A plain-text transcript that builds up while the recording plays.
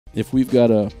if we've got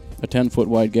a 10-foot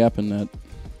wide gap in that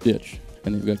ditch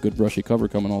and they've got good brushy cover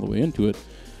coming all the way into it,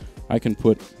 I can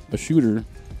put a shooter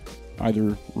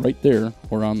either right there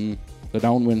or on the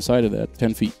downwind side of that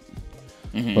 10 feet.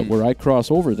 Mm-hmm. But where I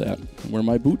cross over that, where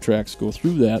my boot tracks go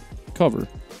through that cover,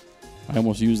 I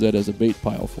almost use that as a bait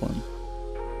pile for them.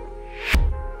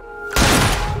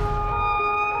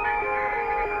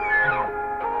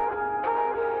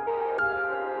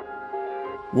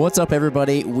 What's up,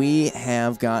 everybody? We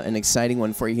have got an exciting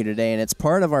one for you here today, and it's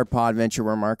part of our pod venture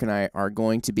where Mark and I are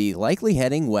going to be likely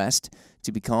heading west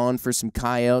to be calling for some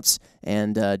coyotes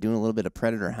and doing a little bit of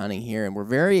predator hunting here. And we're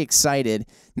very excited,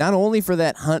 not only for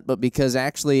that hunt, but because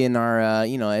actually in our,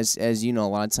 as you know,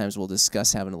 a lot of times we'll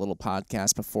discuss having a little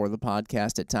podcast before the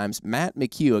podcast at times. Matt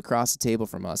McHugh across the table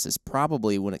from us is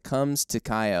probably, when it comes to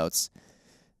coyotes,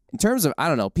 in terms of, I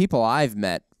don't know, people I've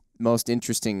met, most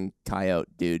interesting coyote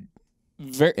dude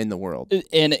in the world.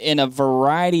 In a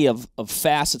variety of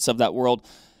facets of that world.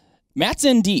 Matt's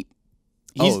in deep.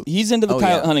 He's into the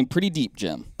coyote hunting pretty deep,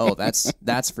 Jim. Oh,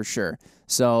 that's for sure.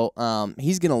 So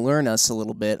he's going to learn us a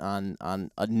little bit on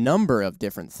a number of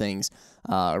different things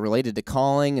related to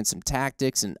calling and some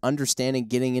tactics and understanding,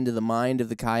 getting into the mind of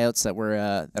the coyotes that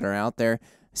are out there.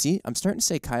 See, I'm starting to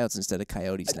say coyotes instead of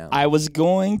coyotes now. I was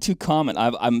going to comment.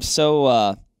 I'm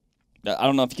so I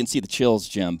don't know if you can see the chills,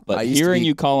 Jim, but hearing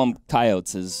you call them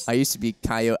coyotes is... I used to be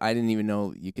coyote. I didn't even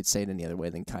know you could say it any other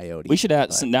way than coyote. We should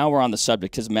add... So now we're on the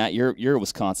subject, because, Matt, you're a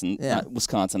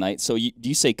Wisconsinite. So do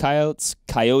you say coyotes,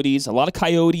 coyotes? A lot of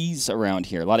coyotes around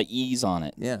here. A lot of E's on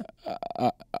it. Yeah.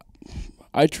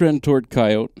 I trend toward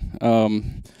coyote.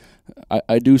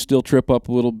 I do still trip up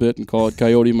a little bit and call it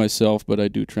coyote myself, but I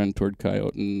do trend toward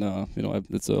coyote, and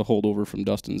it's a holdover from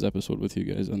Dustin's episode with you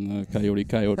guys on the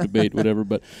coyote debate, whatever.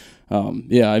 But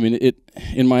I mean,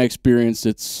 in my experience,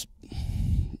 it's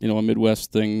a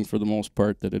Midwest thing for the most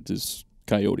part that it is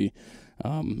coyote.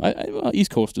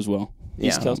 East Coast as well. Yeah.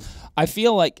 East Coast. I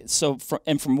feel like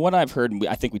from what I've heard, and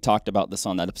I think we talked about this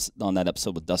on that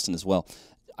episode with Dustin as well.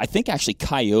 I think actually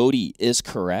coyote is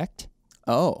correct.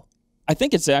 Oh. I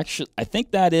think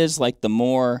that is like the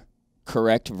more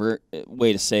correct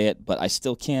way to say it, but I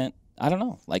still can't. I don't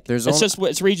know. Like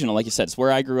it's regional, like you said. It's where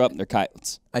I grew up, and they're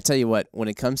coyotes. I tell you what, when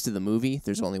it comes to the movie,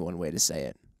 there's only one way to say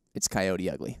it. It's Coyote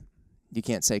Ugly. You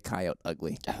can't say coyote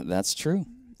ugly. That's true.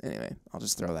 Anyway, I'll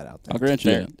just throw that out there. I'll grant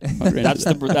you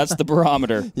that. That's the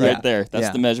barometer right there. That's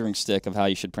the measuring stick of how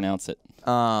you should pronounce it.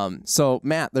 So,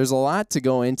 Matt, there's a lot to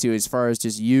go into as far as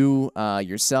just you,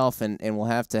 yourself, and we'll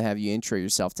have to have you intro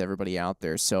yourself to everybody out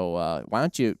there. So why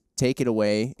don't you take it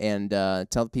away and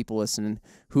tell the people listening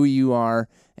who you are,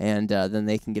 and then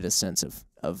they can get a sense of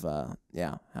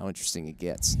how interesting it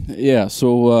gets. Yeah,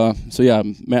 so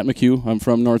I'm Matt McHugh. I'm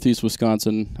from Northeast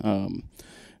Wisconsin.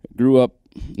 Grew up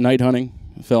night hunting.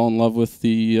 Fell in love with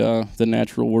the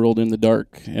natural world in the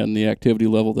dark and the activity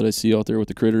level that I see out there with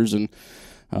the critters, and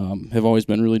have always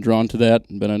been really drawn to that.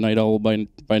 Been a night owl by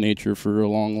nature for a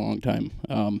long, long time.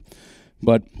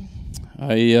 But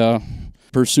I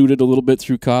pursued it a little bit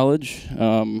through college.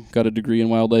 Got a degree in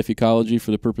wildlife ecology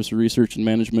for the purpose of research and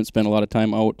management. Spent a lot of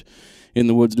time out in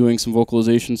the woods doing some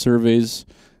vocalization surveys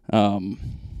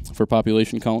for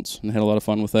population counts, and had a lot of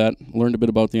fun with that. Learned a bit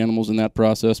about the animals in that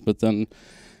process, but then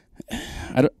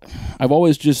I've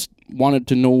always just wanted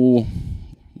to know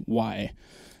why.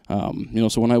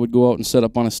 So when I would go out and set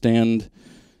up on a stand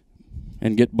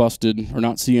and get busted or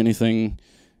not see anything,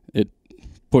 it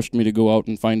pushed me to go out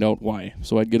and find out why.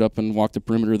 So I'd get up and walk the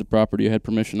perimeter of the property I had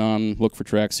permission on, look for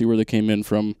tracks, see where they came in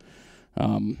from,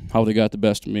 how they got the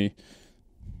best of me,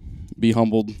 be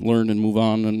humbled, learn, and move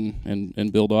on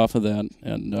and build off of that.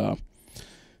 And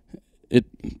it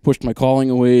pushed my calling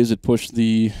a ways. It pushed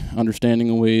the understanding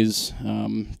a ways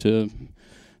to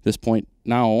this point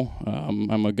now.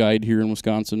 I'm a guide here in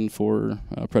Wisconsin for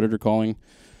predator calling.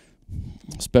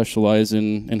 Specialize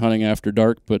in hunting after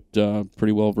dark, but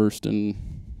pretty well versed in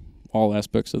all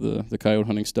aspects of the coyote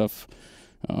hunting stuff,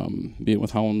 be it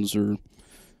with hounds or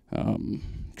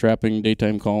trapping,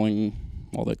 daytime calling,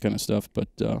 all that kind of stuff. But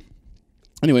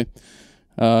anyway,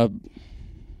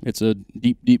 it's a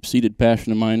deep-seated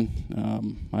passion of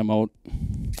mine. I'm out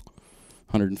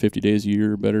 150 days a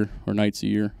year or better, or nights a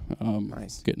year,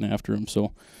 nice. Getting after them.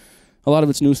 So a lot of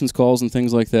it's nuisance calls and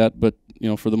things like that, but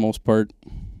for the most part,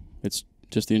 it's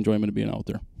just the enjoyment of being out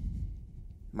there.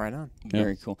 Right on.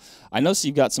 Very cool. I noticed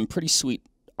you've got some pretty sweet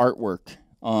artwork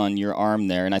on your arm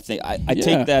there, and I think I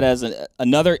take that as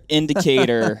another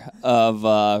indicator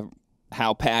of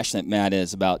how passionate Matt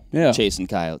is about chasing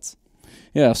coyotes.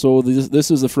 Yeah, so this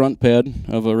is the front pad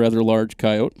of a rather large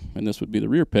coyote, and this would be the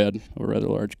rear pad of a rather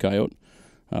large coyote.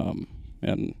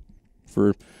 And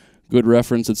for good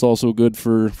reference. It's also good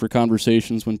for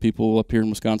conversations when people up here in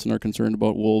Wisconsin are concerned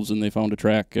about wolves and they found a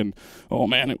track and, oh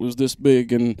man, it was this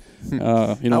big, and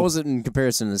How was it in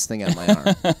comparison to this thing on my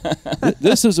arm?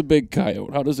 This is a big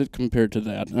coyote. How does it compare to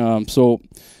that? So,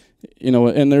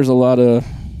 and there's a lot of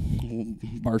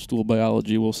barstool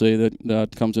biology, we'll say,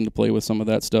 that comes into play with some of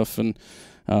that stuff, and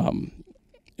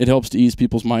it helps to ease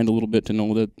people's mind a little bit to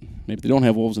know that maybe they don't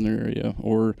have wolves in their area,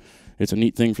 or it's a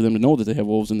neat thing for them to know that they have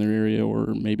wolves in their area,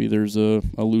 or maybe there's a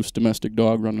loose domestic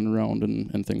dog running around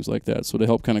and things like that. So to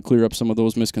help kind of clear up some of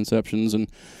those misconceptions, and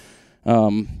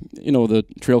the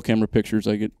trail camera pictures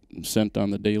I get sent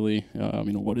on the daily,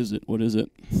 what is it?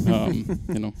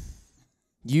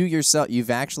 You yourself, you've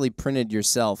actually printed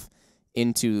yourself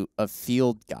into a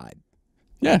field guide.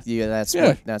 Yeah.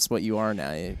 That's what you are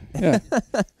now. Yeah.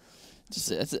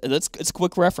 It's a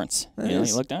quick reference. You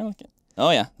look down, look at.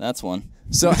 Oh yeah, that's one.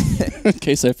 So, in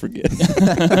case I forget.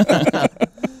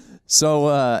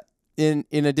 So, in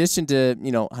addition to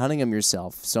hunting them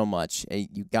yourself so much,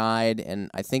 you guide,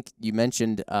 and I think you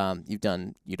mentioned you've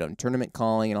done tournament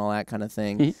calling and all that kind of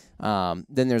thing. Mm-hmm.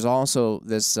 Then there's also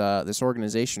this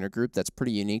organization or group that's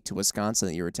pretty unique to Wisconsin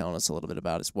that you were telling us a little bit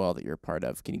about as well that you're a part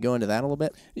of. Can you go into that a little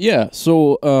bit? Yeah.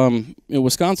 So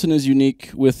Wisconsin is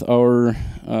unique with our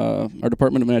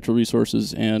Department of Natural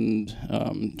Resources and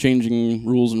changing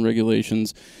rules and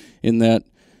regulations, in that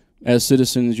as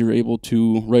citizens you're able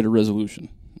to write a resolution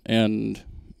and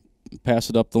pass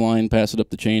it up the line, pass it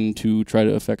up the chain to try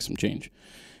to affect some change.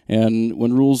 And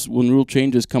when rule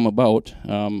changes come about,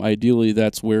 ideally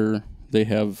that's where they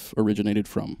have originated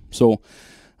from. So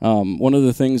one of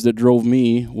the things that drove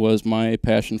me was my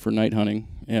passion for night hunting,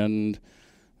 and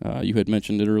you had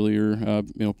mentioned it earlier,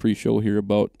 pre-show here,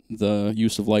 about the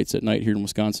use of lights at night here in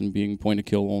Wisconsin being point of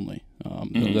kill only.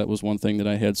 That was one thing that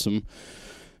I had some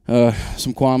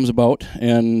qualms about,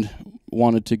 and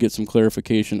wanted to get some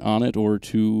clarification on it, or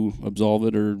to absolve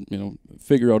it, or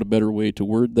figure out a better way to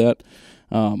word that.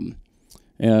 And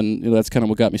that's kind of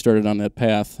what got me started on that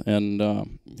path. And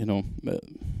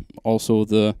also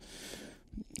the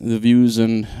views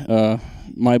and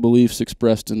my beliefs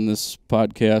expressed in this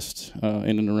podcast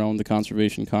in and around the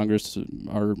Conservation Congress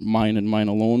are mine and mine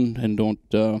alone, and don't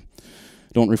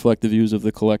reflect the views of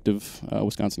the collective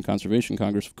Wisconsin Conservation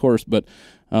Congress, of course. But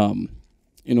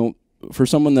for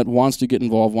someone that wants to get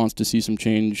involved, wants to see some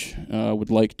change, would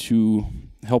like to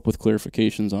help with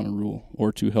clarifications on a rule,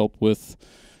 or to help with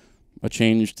a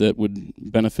change that would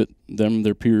benefit them,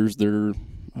 their peers, their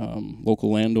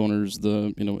local landowners,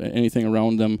 anything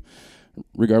around them,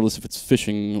 regardless if it's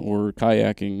fishing or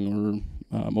kayaking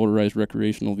or motorized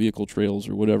recreational vehicle trails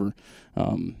or whatever.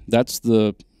 That's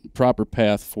the proper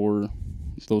path for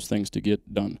those things to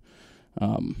get done.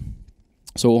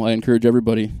 So I encourage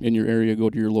everybody in your area, go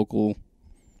to your local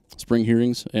spring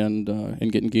hearings and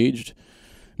get engaged.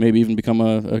 Maybe even become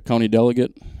a county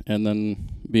delegate, and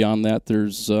then beyond that,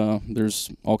 there's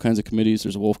all kinds of committees.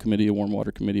 There's a wolf committee, a warm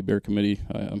water committee, bear committee.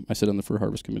 I sit on the fur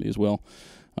harvest committee as well.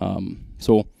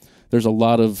 So there's a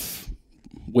lot of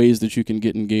ways that you can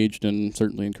get engaged, and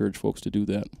certainly encourage folks to do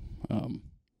that.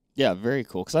 Yeah, very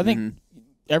cool. Because I think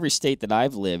every state that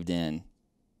I've lived in,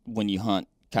 when you hunt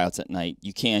coyotes at night,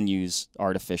 you can use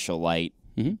artificial light.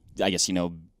 I guess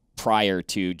prior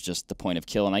to just the point of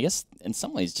kill, and I guess in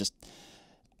some ways just.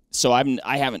 So I haven't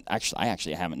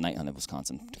night hunted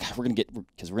Wisconsin. God, we're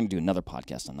gonna do another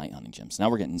podcast on night hunting, Jim. So now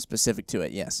we're getting specific to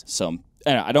it. Yes. So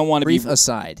I don't want to brief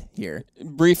aside here.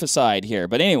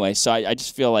 But anyway, so I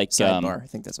just feel like sidebar. I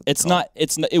think that's what it's not.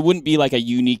 It wouldn't be like a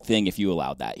unique thing if you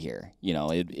allowed that here.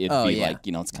 It'd be like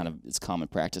it's common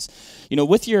practice.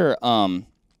 With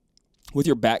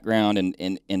your background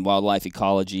in wildlife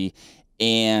ecology,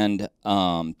 and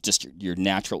just your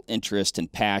natural interest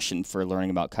and passion for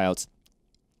learning about coyotes.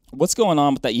 What's going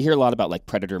on with that? You hear a lot about like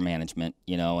predator management,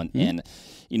 and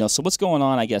so what's going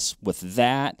on, I guess, with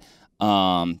that,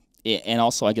 and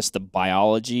also I guess the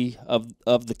biology of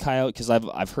the coyote, because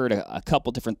I've heard a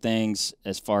couple different things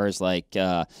as far as like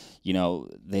they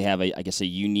have a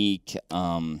unique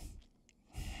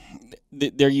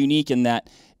they're unique in that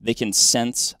they can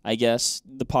sense, I guess,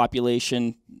 the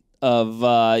population of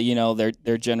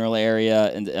their general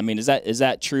area. And I mean, is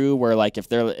that true, where like if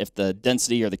the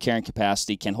density or the carrying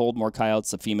capacity can hold more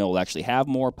coyotes, the female will actually have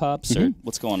more pups, or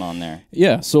what's going on there?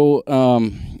 Yeah, so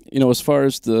as far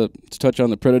as to touch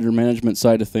on the predator management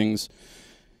side of things,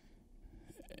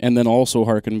 and then also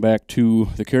harken back to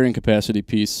the carrying capacity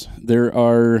piece, there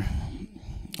are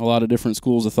a lot of different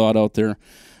schools of thought out there.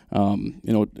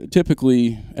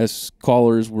 Typically as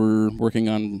callers, we're working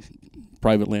on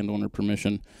private landowner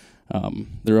permission.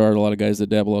 There are a lot of guys that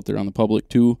dabble out there on the public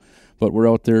too, but we're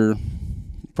out there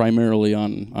primarily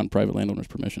on private landowners'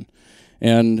 permission.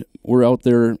 And we're out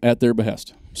there at their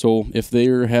behest. So if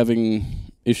they're having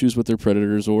issues with their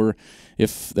predators, or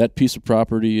if that piece of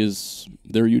property is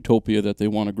their utopia that they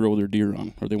want to grow their deer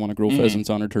on, or they want to grow pheasants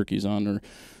on, or turkeys on, or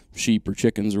sheep or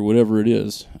chickens or whatever it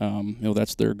is,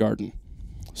 that's their garden.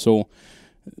 So,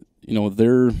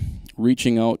 they're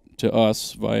reaching out to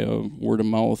us via word of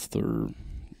mouth or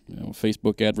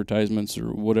Facebook advertisements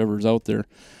or whatever's out there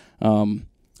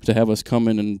to have us come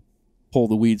in and pull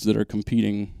the weeds that are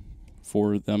competing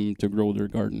for them to grow their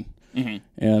garden.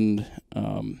 And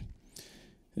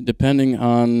depending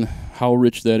on how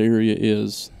rich that area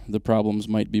is, the problems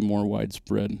might be more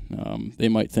widespread. They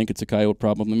might think it's a coyote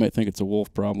problem, they might think it's a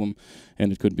wolf problem,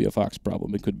 and it could be a fox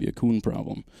problem, it could be a coon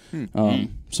problem.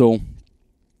 So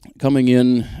coming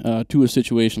in to a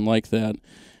situation like that,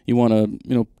 you want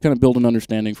to kind of build an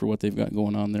understanding for what they've got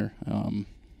going on there.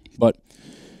 But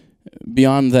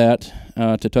beyond that,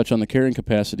 to touch on the carrying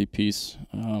capacity piece,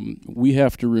 we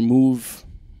have to remove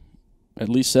at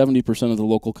least 70% of the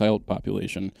local coyote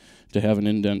population to have an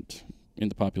indent in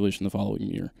the population the following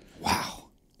year. Wow.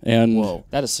 And whoa,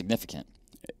 that is significant.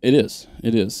 It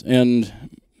is. And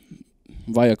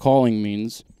via calling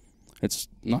means it's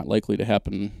not likely to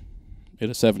happen at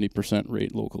a 70%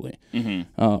 rate locally.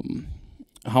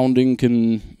 Hounding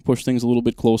can push things a little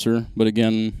bit closer, but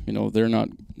again, they're not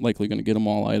likely going to get them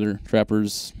all either.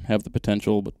 Trappers have the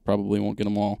potential, but probably won't get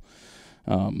them all.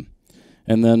 And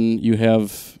then you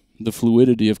have the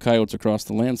fluidity of coyotes across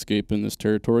the landscape in this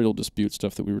territorial dispute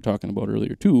stuff that we were talking about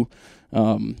earlier too,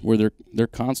 where they're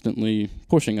constantly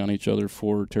pushing on each other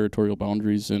for territorial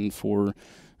boundaries and for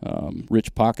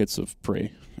rich pockets of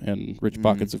prey and rich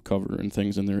pockets of cover and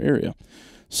things in their area.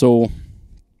 So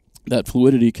that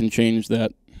fluidity can change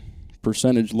that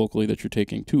percentage locally that you're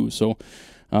taking too. So,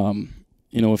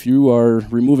 if you are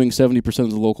removing 70% of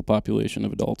the local population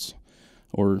of adults,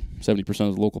 or 70%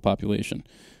 of the local population,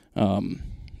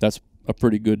 that's a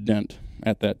pretty good dent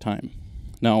at that time.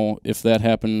 Now, if that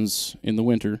happens in the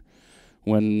winter,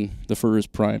 when the fur is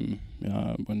prime,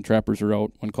 when trappers are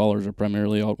out, when callers are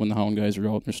primarily out, when the hound guys are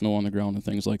out, there's snow on the ground and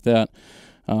things like that,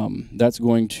 that's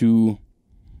going to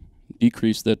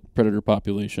decrease that predator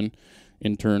population,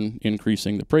 in turn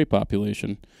increasing the prey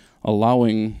population,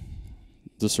 allowing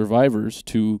the survivors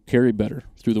to carry better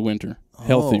through the winter,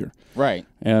 healthier. Right.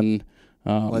 And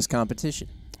less competition.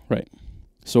 Right.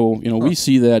 So, we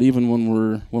see that even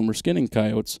when we're skinning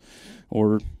coyotes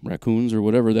or raccoons or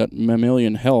whatever, that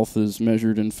mammalian health is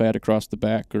measured in fat across the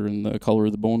back or in the color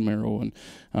of the bone marrow, and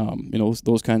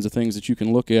those kinds of things that you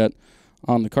can look at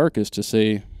on the carcass to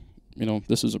say,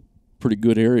 this is a pretty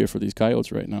good area for these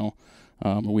coyotes right now.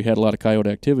 We had a lot of coyote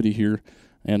activity here,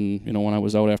 and when I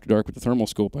was out after dark with the thermal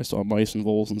scope, I saw mice and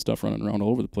voles and stuff running around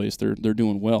all over the place. They're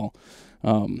doing well.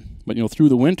 But through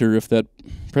the winter, if that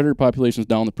predator population's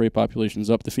down, the prey population's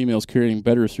up, the female's carrying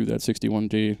better through that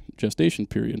 61-day gestation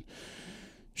period,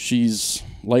 she's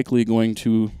likely going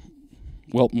to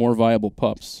whelp more viable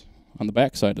pups on the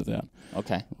backside of that.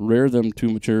 Okay. Rear them to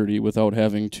maturity without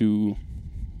having to,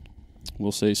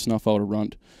 we'll say, snuff out a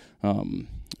runt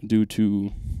due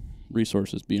to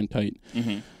resources being tight.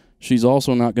 She's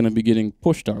also not going to be getting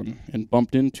pushed on and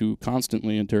bumped into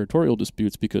constantly in territorial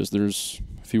disputes because there's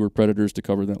fewer predators to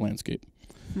cover that landscape.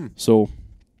 So,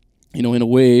 in a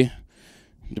way,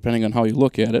 depending on how you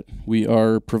look at it, we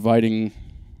are providing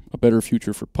a better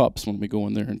future for pups when we go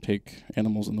in there and take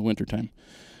animals in the wintertime.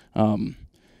 And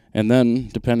then,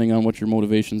 depending on what your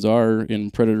motivations are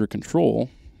in predator control,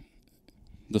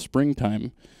 the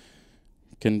springtime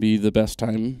can be the best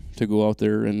time to go out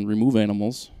there and remove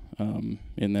animals,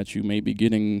 in that you may be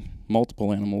getting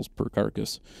multiple animals per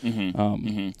carcass.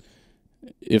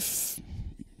 If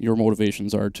your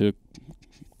motivations are to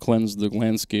cleanse the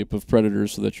landscape of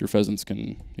predators so that your pheasants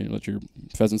can, that your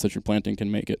pheasants that you're planting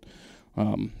can make it,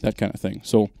 that kind of thing.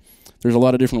 So there's a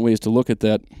lot of different ways to look at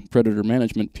that predator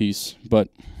management piece, but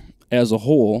as a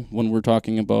whole, when we're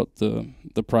talking about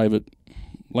the private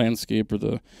landscape or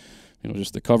the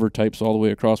just the cover types all the way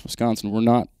across Wisconsin, we're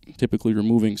not typically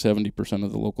removing 70%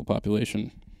 of the local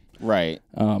population. Right.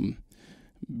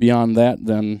 Beyond that,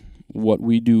 then, what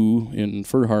we do in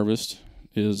fur harvest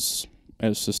is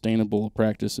as sustainable a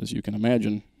practice as you can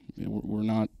imagine. We're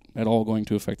not at all going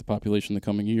to affect the population the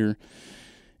coming year.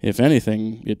 If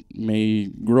anything, it may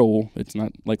grow. It's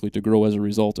not likely to grow as a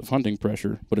result of hunting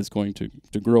pressure, but it's going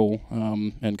to grow.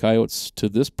 And coyotes to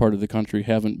this part of the country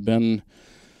haven't been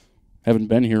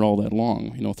here all that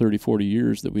long, 30, 40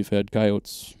 years that we've had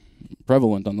coyotes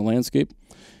prevalent on the landscape.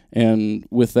 And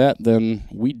with that, then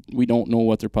we don't know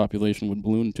what their population would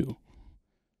balloon to.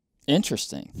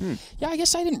 Interesting. Yeah, I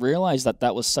guess I didn't realize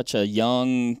that was such a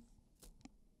young,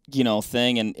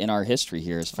 thing in our history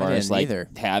here as far as like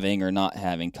having or not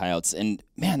having coyotes. And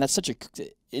man, that's such a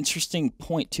interesting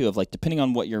point too of like depending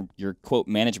on what your quote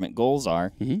management goals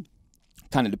are,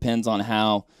 kind of depends on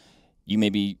how you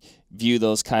maybe view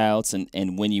those coyotes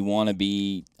and when you want to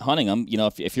be hunting them.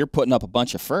 If you're putting up a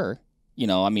bunch of fur,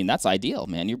 that's ideal,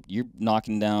 man. You're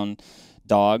knocking down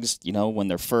dogs, when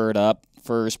they're furred up,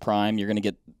 fur is prime, you're going to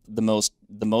get the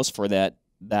most for that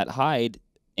hide.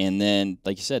 And then,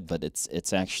 like you said, but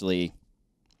it's actually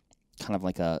kind of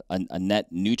like a net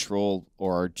neutral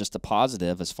or just a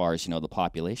positive as far as, the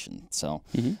population. So,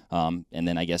 and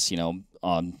then I guess,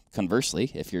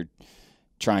 conversely, if you're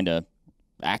trying to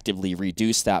actively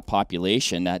reduce that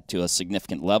population to a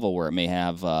significant level where it may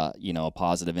have, a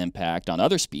positive impact on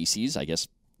other species, I guess,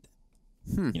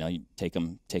 you take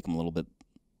them a little bit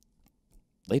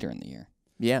later in the year.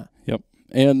 Yeah. Yep.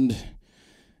 And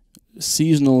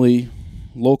seasonally,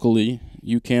 locally,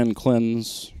 you can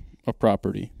cleanse a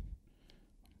property,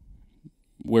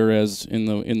 whereas in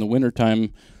the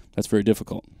wintertime, that's very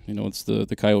difficult. It's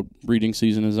the coyote breeding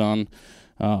season is on.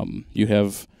 You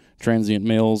have transient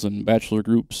males and bachelor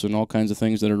groups and all kinds of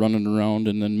things that are running around,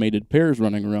 and then mated pairs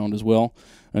running around as well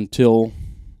until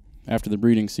after the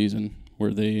breeding season,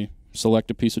 where they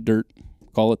select a piece of dirt,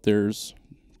 call it theirs,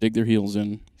 dig their heels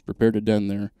in, prepare to den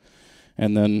there,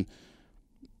 and then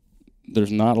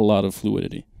there's not a lot of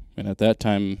fluidity. And at that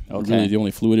time, really the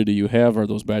only fluidity you have are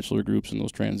those bachelor groups and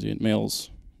those transient males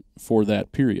for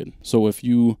that period. So if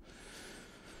you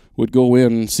would go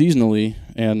in seasonally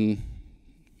and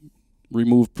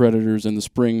remove predators in the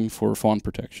spring for fawn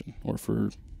protection or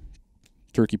for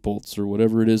turkey poults or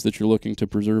whatever it is that you're looking to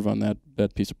preserve on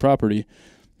that piece of property,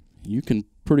 you can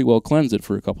pretty well cleanse it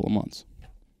for a couple of months.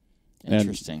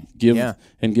 Interesting.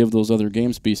 And give those other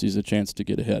game species a chance to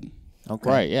get ahead. Okay.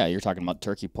 Right, yeah, you're talking about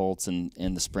turkey poults in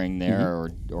the spring there,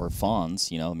 or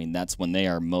fawns. That's when they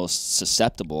are most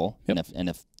susceptible. Yep.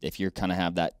 And if you kind of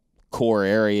have that core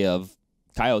area of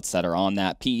coyotes that are on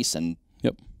that piece, and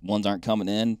ones aren't coming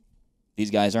in,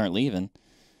 these guys aren't leaving,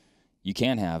 you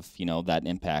can have that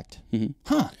impact.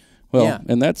 Huh. Well,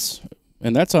 and that's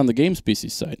on the game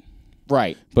species side.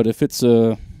 Right. But if it's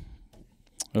a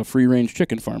free range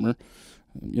chicken farmer,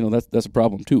 that's a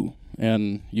problem too.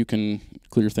 And you can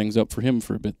clear things up for him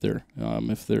for a bit there.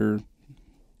 If they're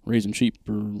raising sheep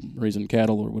or raising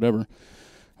cattle or whatever,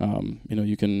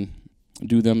 you can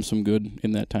do them some good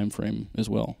in that time frame as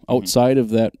well. Outside of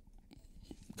that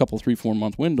couple 3-4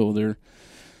 month window,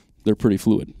 they're pretty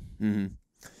fluid.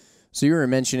 So you were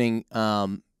mentioning,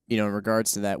 in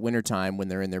regards to that wintertime when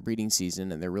they're in their breeding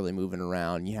season and they're really moving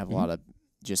around, you have a lot of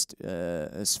just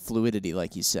fluidity,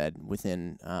 like you said,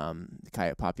 within the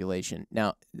coyote population.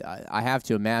 Now, I have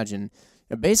to imagine,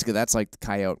 basically that's like the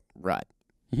coyote rut,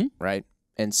 right?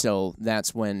 And so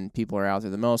that's when people are out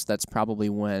there the most. That's probably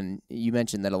when you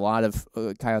mentioned that a lot of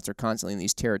coyotes are constantly in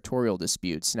these territorial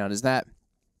disputes. Now, does that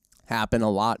happen a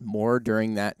lot more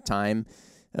during that time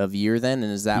of year then?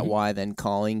 And is that why then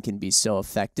calling can be so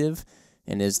effective?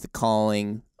 And is the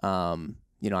calling,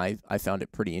 I found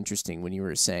it pretty interesting when you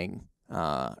were saying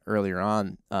earlier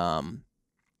on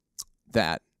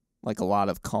that like a lot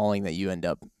of calling that you end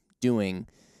up doing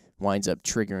winds up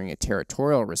triggering a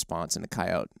territorial response in a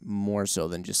coyote more so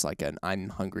than just like an I'm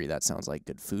hungry, that sounds like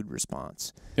good food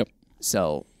response. Yep.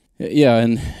 So yeah,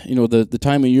 and the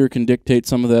time of year can dictate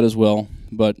some of that as well,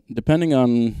 but depending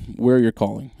on where you're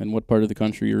calling and what part of the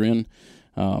country you're in,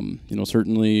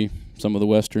 certainly some of the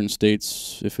western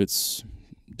states, if it's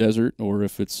desert or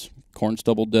if it's corn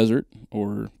stubble desert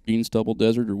or bean stubble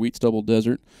desert or wheat stubble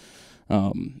desert,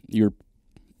 your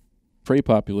prey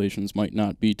populations might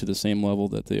not be to the same level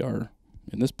that they are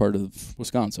in this part of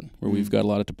Wisconsin, where we've got a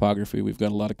lot of topography, we've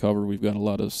got a lot of cover, we've got a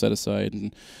lot of set aside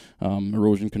and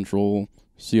erosion control,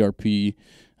 CRP.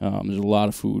 There's a lot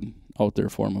of food out there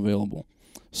for them available.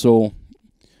 So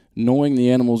knowing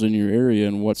the animals in your area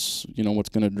and what's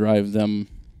going to drive them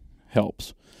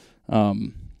helps.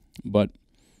 But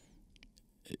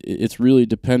it's really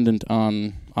dependent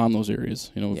on those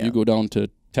areas. If you go down to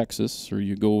Texas or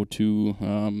you go to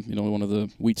one of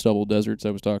the wheat stubble deserts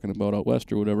I was talking about out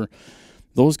west or whatever,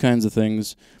 those kinds of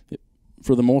things,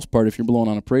 for the most part, if you're blowing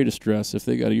on a prey distress, if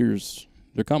they got ears,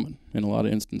 they're coming in a lot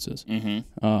of instances.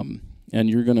 And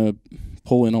you're going to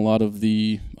pull in a lot of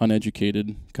the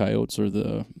uneducated coyotes or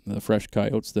the fresh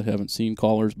coyotes that haven't seen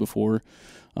callers before,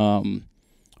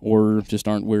 or just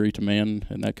aren't wary to man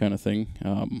and that kind of thing.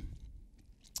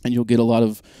 And you'll get a lot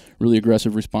of really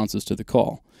aggressive responses to the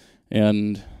call.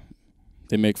 And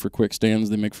They make for quick stands.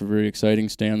 They make for very exciting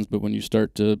stands. But when you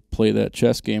start to play that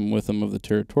chess game with them of the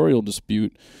territorial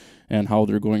dispute and how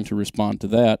they're going to respond to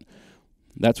that,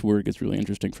 that's where it gets really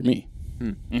interesting for me.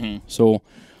 Mm-hmm. So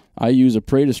I use a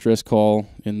prey distress call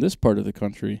in this part of the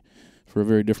country for a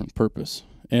very different purpose.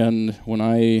 And when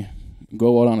I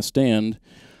go out on a stand,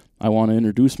 I want to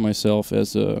introduce myself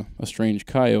as a strange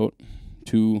coyote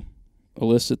to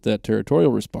elicit that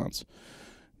territorial response.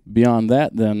 Beyond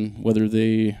that, then, whether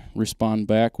they respond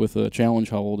back with a challenge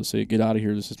howl to say, get out of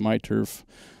here, this is my turf,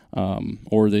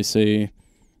 or they say,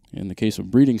 in the case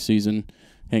of breeding season,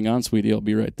 hang on, sweetie, I'll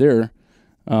be right there.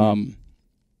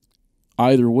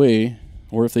 Either way,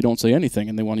 or if they don't say anything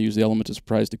and they want to use the element of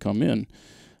surprise to come in,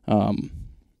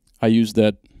 I use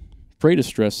that prey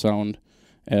distress sound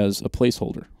as a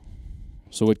placeholder.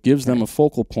 So it gives them a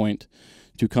focal point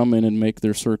to come in and make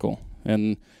their circle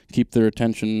and keep their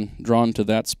attention drawn to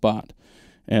that spot.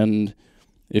 And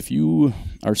if you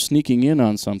are sneaking in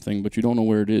on something but you don't know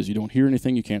where it is, you don't hear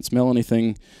anything, you can't smell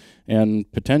anything,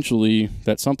 and potentially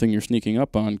that something you're sneaking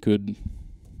up on could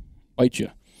bite you.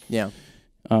 Yeah.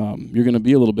 You're going to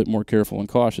be a little bit more careful and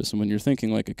cautious. And when you're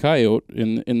thinking like a coyote,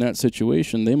 in that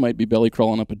situation, they might be belly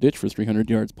crawling up a ditch for 300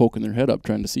 yards, poking their head up,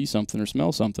 trying to see something or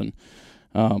smell something.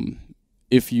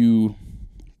 If you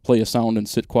play a sound and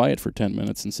sit quiet for 10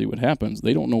 minutes and see what happens,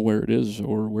 they don't know where it is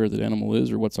or where the animal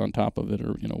is or what's on top of it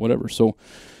or whatever. So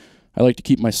I like to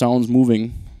keep my sounds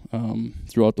moving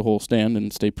throughout the whole stand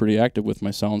and stay pretty active with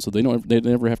my sounds, so they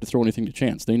never have to throw anything to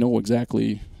chance. They know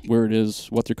exactly where it is,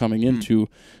 what they're coming into.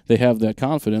 They have that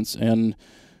confidence, and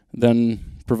then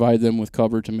provide them with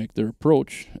cover to make their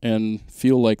approach and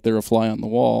feel like they're a fly on the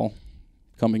wall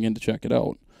coming in to check it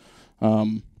out.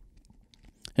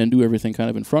 And do everything kind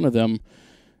of in front of them,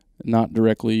 not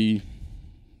directly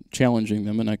challenging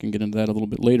them, and I can get into that a little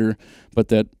bit later. But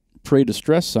that prey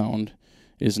distress sound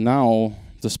is now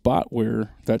the spot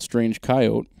where that strange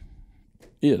coyote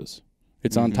is.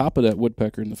 It's on top of that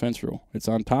woodpecker in the fence row. It's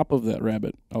on top of that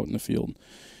rabbit out in the field.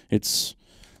 It's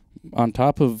on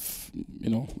top of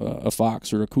a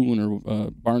fox or a coon or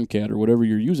a barn cat or whatever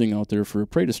you're using out there for a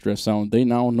prey distress sound. They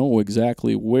now know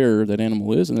exactly where that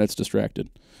animal is, and that's distracted.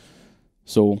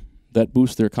 So that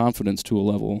boosts their confidence to a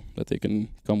level that they can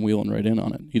come wheeling right in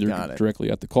on it, either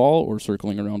directly at the call or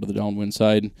circling around to the downwind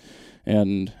side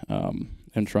and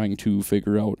trying to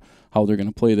figure out how they're going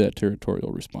to play that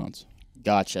territorial response.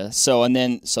 Gotcha. So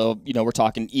we're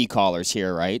talking e-collars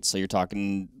here, right? So you're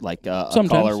talking like a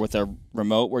collar with a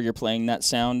remote where you're playing that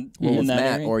sound in that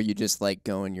area? Or you just like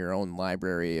go in your own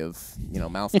library of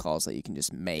mouth calls that you can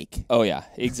just make. Oh yeah,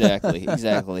 exactly,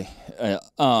 exactly.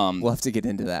 We'll have to get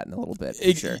into that in a little bit.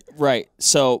 For sure. Right.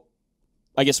 So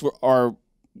I guess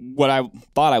what I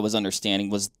thought I was understanding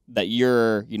was that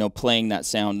you're playing that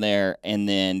sound there and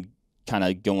then kind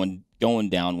of going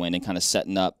downwind and kind of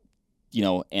setting up,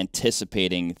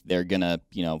 anticipating they're gonna,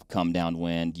 come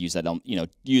downwind, use that,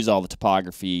 use all the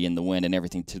topography and the wind and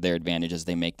everything to their advantage as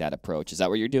they make that approach. Is that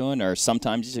what you're doing, or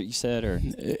sometimes you said, or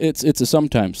it's a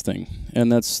sometimes thing, and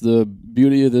that's the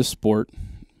beauty of this sport,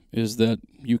 is that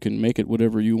you can make it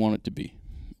whatever you want it to be,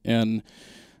 and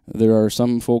there are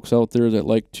some folks out there that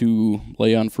like to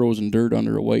lay on frozen dirt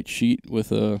under a white sheet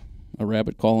with a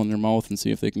rabbit call in their mouth and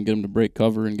see if they can get them to break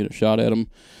cover and get a shot at them.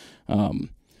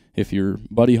 If you're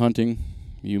buddy hunting,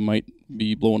 you might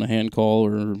be blowing a hand call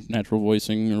or natural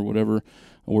voicing or whatever,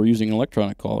 or using an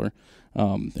electronic caller,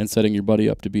 and setting your buddy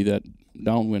up to be that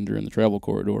downwinder in the travel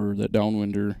corridor, or that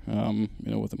downwinder,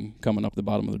 with them coming up the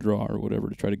bottom of the draw or whatever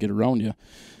to try to get around you.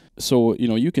 So,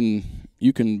 you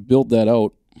can build that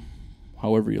out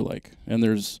however you like. And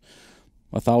there's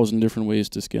 1,000 different ways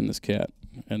to skin this cat.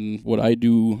 And what I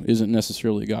do isn't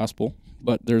necessarily gospel,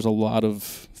 but there's a lot of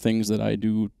things that I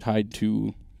do tied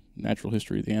to natural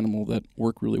history of the animal that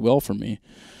work really well for me.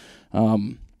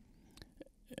 And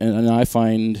I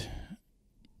find,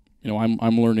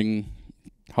 I'm learning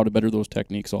how to better those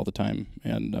techniques all the time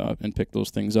and pick those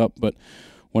things up. But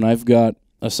when I've got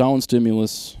a sound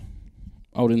stimulus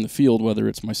out in the field, whether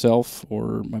it's myself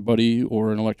or my buddy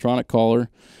or an electronic caller,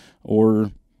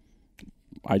 or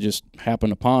I just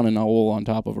happen upon an owl on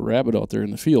top of a rabbit out there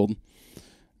in the field,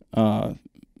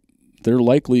 they're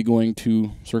likely going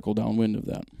to circle downwind of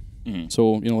that.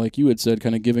 So, like you had said,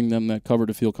 kind of giving them that cover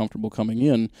to feel comfortable coming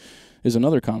in is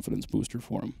another confidence booster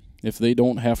for them. If they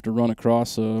don't have to run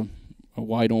across a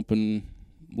wide open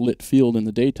lit field in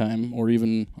the daytime or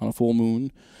even on a full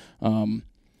moon,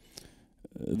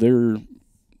 they're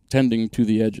tending to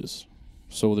the edges.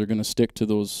 So they're going to stick to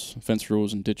those fence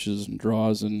rows and ditches and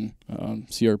draws and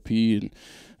CRP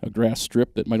a grass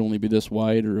strip that might only be this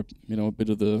wide, or a bit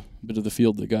of the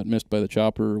field that got missed by the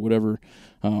chopper or whatever,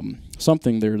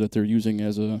 something there that they're using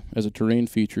as a terrain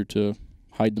feature to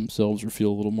hide themselves or feel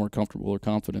a little more comfortable or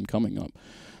confident coming up.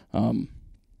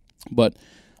 But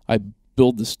I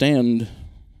build the stand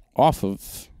off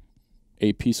of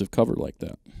a piece of cover like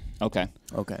that. Okay,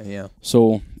 yeah.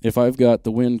 So if I've got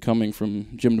the wind coming from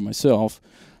Jim to myself,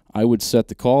 I would set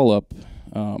the call up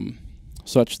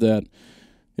such that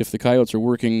if the Coyotes are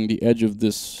working the edge of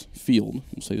this field,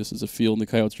 we'll say this is a field, and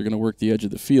the Coyotes are going to work the edge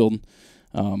of the field,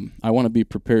 I want to be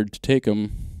prepared to take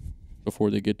them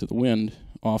before they get to the wind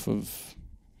off of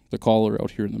the caller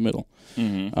out here in the middle.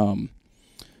 Mm-hmm.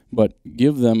 But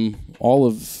give them all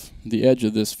of the edge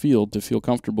of this field to feel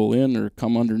comfortable in, or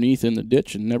come underneath in the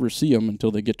ditch and never see them until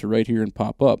they get to right here and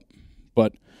pop up.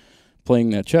 But playing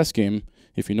that chess game,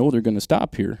 if you know they're going to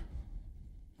stop here,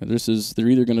 they're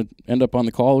either going to end up on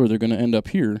the call or they're going to end up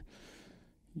here,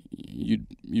 you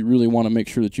really want to make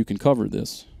sure that you can cover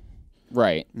this.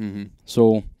 Right. Mm-hmm.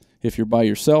 So if you're by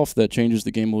yourself, that changes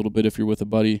the game a little bit. If you're with a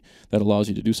buddy, that allows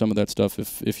you to do some of that stuff.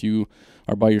 If you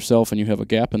are by yourself and you have a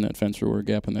gap in that fence or a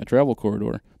gap in that travel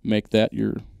corridor, make that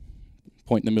your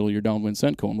point in the middle of your downwind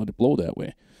scent cone, let it blow that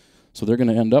way. So they're going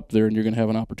to end up there and you're going to have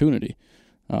an opportunity.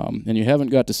 And you haven't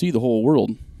got to see the whole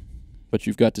world, but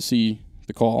you've got to see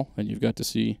the call, and you've got to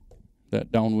see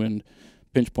that downwind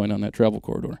pinch point on that travel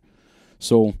corridor.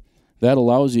 So that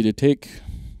allows you to take,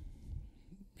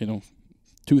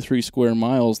 2-3 square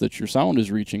miles that your sound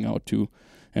is reaching out to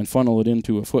and funnel it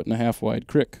into a 1.5 wide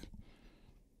creek.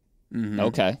 Mm-hmm.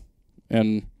 Okay.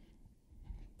 And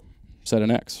set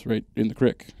an X right in the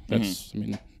creek. That's,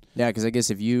 Yeah, because I guess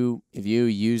if you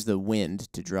use the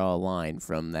wind to draw a line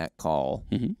from that call,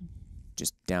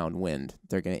 just downwind,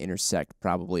 they're going to intersect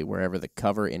probably wherever the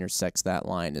cover intersects that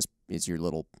line is your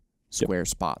little square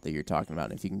spot that you're talking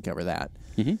about, if you can cover that.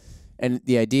 Mm-hmm. And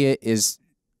the idea is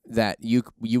that you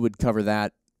would cover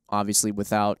that, obviously,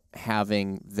 without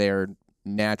having their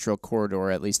natural corridor,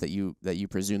 at least that you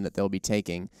presume that they'll be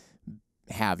taking,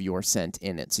 have your scent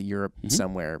in it. So you're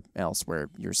somewhere else where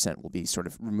your scent will be sort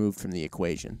of removed from the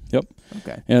equation. Yep.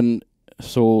 Okay. And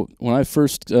so when I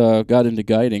first got into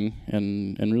guiding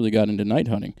and really got into night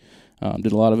hunting,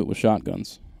 did a lot of it with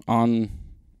shotguns on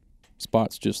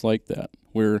spots just like that,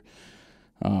 where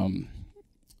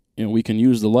we can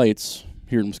use the lights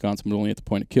here in Wisconsin, but only at the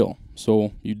point of kill.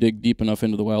 So you dig deep enough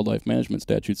into the wildlife management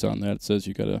statutes on that, it says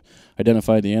you got to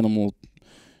identify the animal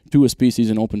to a species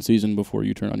in open season before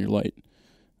you turn on your light.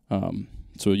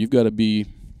 So you've got to be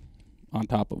on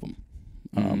top of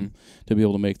them to be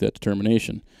able to make that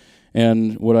determination.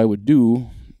 And what I would do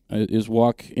is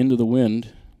walk into the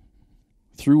wind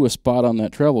through a spot on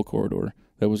that travel corridor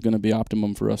that was going to be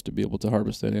optimum for us to be able to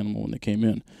harvest that animal when they came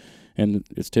in. And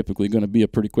it's typically going to be a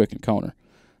pretty quick encounter.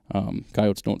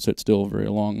 Coyotes don't sit still very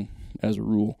long as a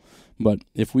rule. But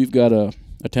if we've got a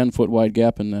 10-foot wide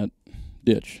gap in that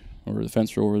ditch, or the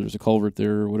fence row, or there's a culvert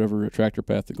there, or whatever, a tractor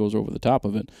path that goes over the top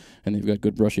of it, and they've got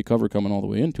good brushy cover coming all the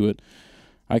way into it,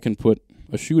 I can put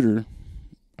a shooter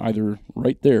either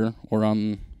right there or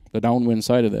on the downwind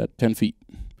side of that 10 feet.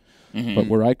 Mm-hmm. But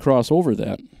where I cross over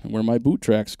that, and where my boot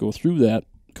tracks go through that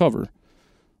cover,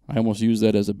 I almost use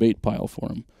that as a bait pile for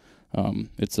them.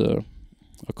 It's a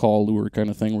call lure kind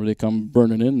of thing where they come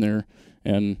burning in there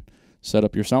and set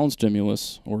up your sound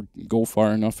stimulus, or go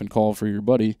far enough and call for your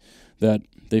buddy that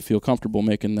they feel comfortable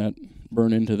making that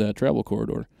burn into that travel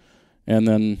corridor. And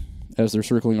then as they're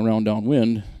circling around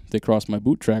downwind, they cross my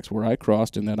boot tracks where I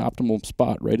crossed in that optimal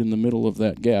spot right in the middle of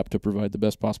that gap to provide the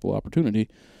best possible opportunity.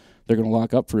 They're going to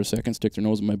lock up for a second, stick their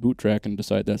nose in my boot track, and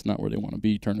decide that's not where they want to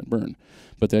be, turn and burn.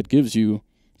 But that gives you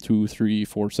 2, 3,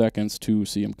 4 seconds to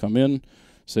see them come in,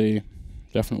 say,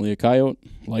 definitely a coyote,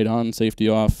 light on, safety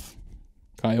off,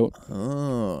 coyote.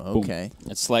 Oh, okay.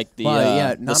 Boom. It's like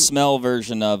the smell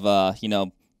version of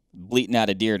bleating at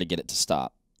a deer to get it to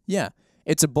stop. Yeah,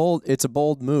 it's a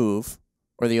bold move,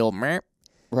 or the old meh.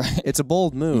 Right. It's a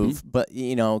bold move, but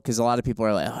because a lot of people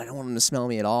are like, oh, I don't want them to smell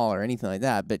me at all or anything like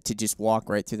that. But to just walk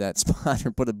right through that spot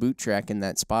or put a boot track in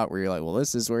that spot where you're like, well,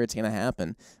 this is where it's going to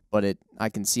happen. But I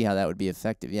can see how that would be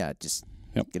effective. Yeah, just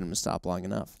get them to stop long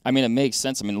enough. I mean, it makes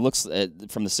sense. I mean, it looks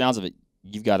from the sounds of it,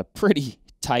 you've got a pretty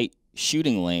tight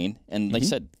shooting lane, and like I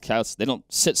said, coyotes, they don't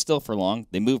sit still for long.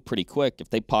 They move pretty quick. If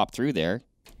they pop through there,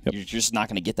 you're just not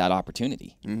going to get that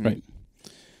opportunity. Mm-hmm. Right.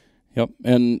 Yep.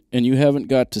 And you haven't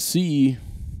got to see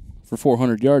for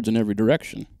 400 yards in every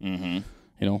direction.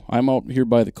 Mm-hmm. I'm out here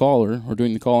by the caller or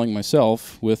doing the calling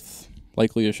myself with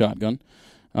likely a shotgun.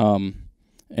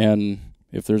 And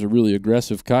if there's a really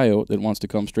aggressive coyote that wants to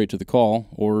come straight to the call,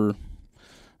 or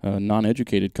a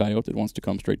non-educated coyote that wants to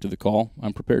come straight to the call,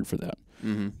 I'm prepared for that.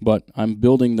 But I'm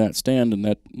building that stand in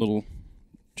that little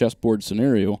chessboard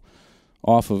scenario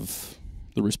off of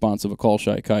the response of a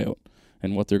call-shy coyote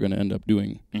and what they're going to end up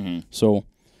doing. So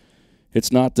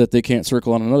it's not that they can't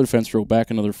circle on another fence row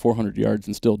back another 400 yards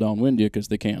and still downwind you, because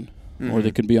they can. Or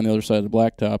they could be on the other side of the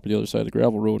blacktop or the other side of the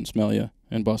gravel road and smell you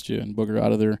and bust you and booger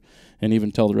out of there, and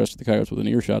even tell the rest of the coyotes with an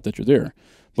earshot that you're there.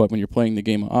 But when you're playing the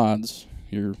game of odds,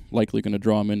 you're likely going to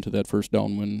draw them into that first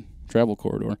downwind travel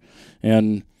corridor.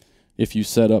 And if you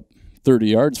set up 30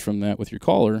 yards from that with your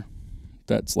caller,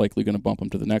 that's likely going to bump them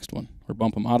to the next one, or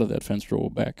bump them out of that fence row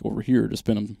back over here to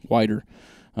spin them wider.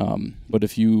 But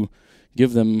if you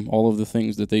give them all of the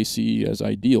things that they see as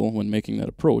ideal when making that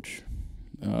approach,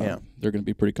 they're going to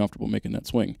be pretty comfortable making that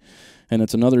swing. And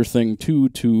it's another thing, too,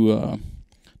 to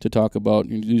talk about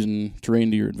using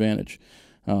terrain to your advantage.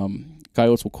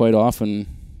 Coyotes will quite often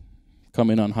come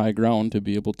in on high ground to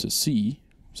be able to see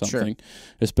something,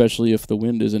 especially if the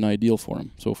wind isn't ideal for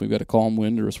them. So if we've got a calm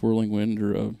wind or a swirling wind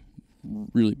or a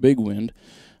really big wind,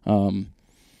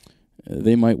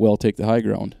 they might well take the high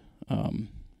ground.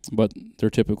 But they're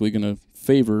typically going to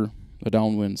favor a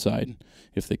downwind side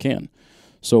if they can.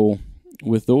 So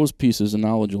with those pieces of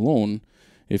knowledge alone,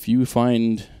 if you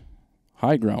find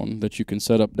high ground that you can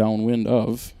set up downwind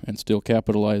of and still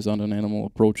capitalize on an animal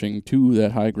approaching to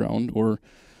that high ground, or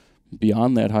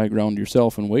beyond that high ground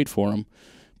yourself and wait for them,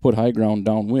 put high ground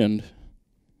downwind,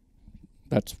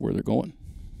 that's where they're going.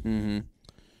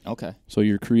 Okay. So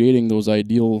you're creating those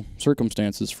ideal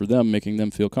circumstances for them, making them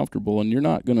feel comfortable, and you're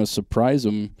not going to surprise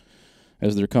them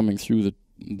as they're coming through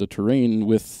the terrain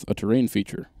with a terrain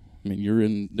feature. I mean, you're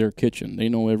in their kitchen. They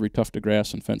know every tuft of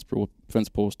grass and fence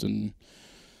post and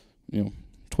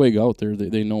twig out there.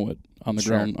 They know it on the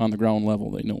ground. On the ground level,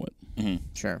 they know it.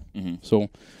 So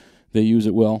they use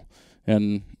it well,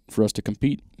 and for us to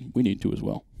compete, we need to as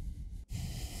well.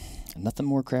 Nothing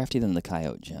more crafty than the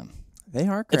coyote, Jim. They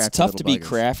are crafty. It's tough to be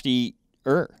craftier.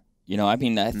 I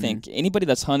mean, I think anybody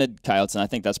that's hunted coyotes, and I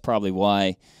think that's probably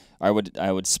why I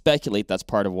would speculate that's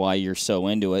part of why you're so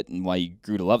into it and why you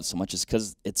grew to love it so much, is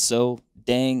because it's so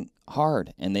dang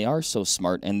hard, and they are so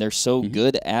smart, and they're so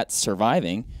good at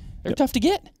surviving. They're tough to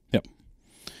get. Yep.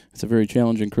 It's a very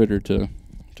challenging critter to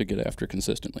get after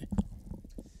consistently.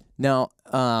 Now,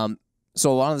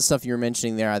 so a lot of the stuff you were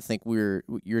mentioning there, I think you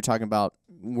were talking about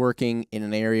working in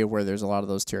an area where there's a lot of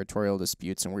those territorial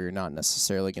disputes, and where you're not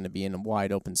necessarily going to be in a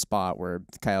wide open spot where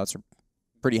the coyotes are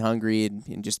pretty hungry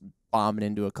and just bombing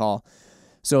into a call.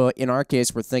 So in our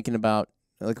case, we're thinking about,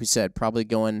 like we said, probably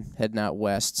heading out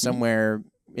west, somewhere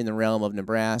in the realm of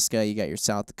Nebraska. You got your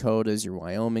South Dakotas, your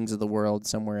Wyomings of the world,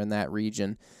 somewhere in that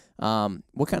region.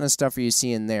 What kind of stuff are you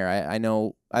seeing there? I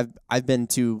know I've been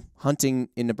to hunting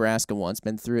in Nebraska once,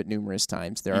 been through it numerous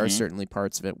times. There are certainly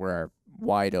parts of it where are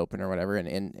wide open or whatever,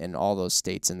 and all those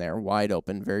states in there, wide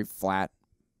open, very flat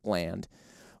land.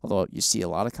 Although you see a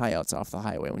lot of coyotes off the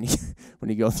highway when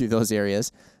you go through those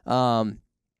areas. And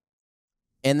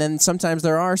then sometimes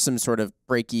there are some sort of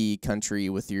breaky country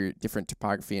with your different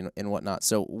topography and whatnot.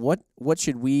 So what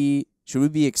should we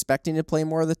be expecting to play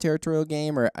more of the territorial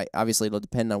game? Or obviously it'll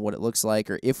depend on what it looks like,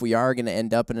 or if we are going to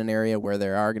end up in an area where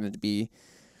there are going to be,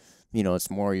 it's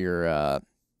more your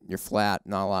flat,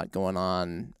 not a lot going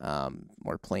on,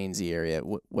 more plainsy area.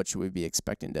 What should we be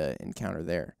expecting to encounter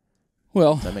there?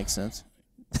 Well, does that make sense?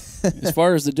 As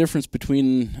far as the difference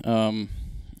between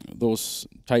those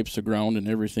types of ground and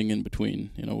everything in between,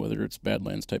 whether it's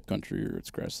badlands type country or it's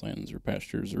grasslands or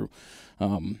pastures or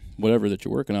whatever that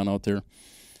you're working on out there,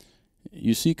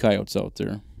 you see coyotes out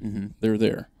there. They're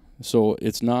there. So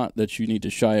it's not that you need to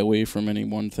shy away from any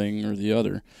one thing or the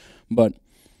other, but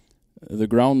the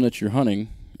ground that you're hunting,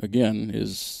 again,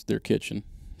 is their kitchen.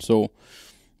 So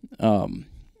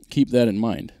keep that in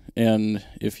mind. And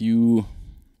if you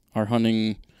are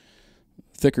hunting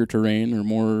thicker terrain or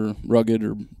more rugged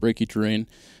or breaky terrain,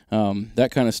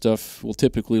 that kind of stuff will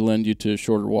typically lend you to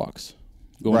shorter walks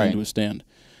going into a stand.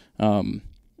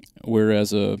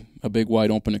 Whereas a big wide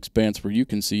open expanse where you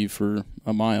can see for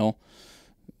a mile,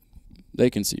 they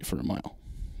can see for a mile.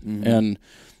 And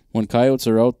when coyotes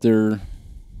are out there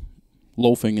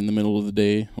loafing in the middle of the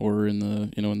day, or in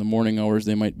the morning hours,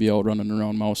 they might be out running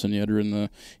around mousing yet, or in the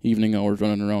evening hours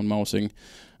running around mousing.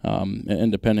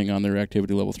 And depending on their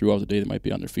activity level throughout the day, they might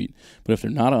be on their feet. But if they're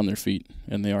not on their feet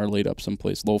and they are laid up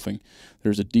someplace loafing,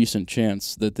 there's a decent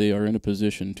chance that they are in a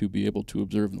position to be able to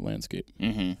observe the landscape.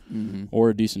 Or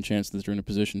a decent chance that they're in a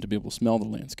position to be able to smell the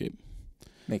landscape.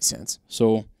 Makes sense.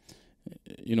 So,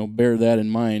 bear that in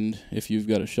mind if you've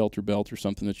got a shelter belt or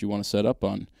something that you want to set up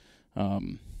on.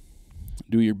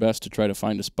 do your best to try to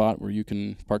find a spot where you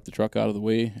can park the truck out of the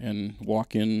way and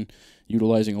walk in,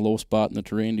 utilizing a low spot in the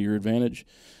terrain to your advantage,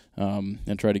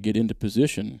 and try to get into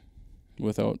position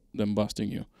without them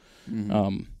busting you.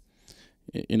 Mm-hmm.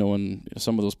 In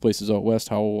some of those places out west,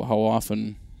 how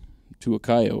often to a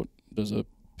coyote does a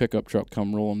pickup truck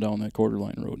come rolling down that quarter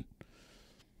line road?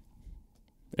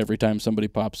 Every time somebody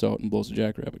pops out and blows a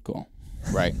jackrabbit call.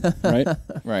 Right.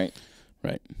 Right?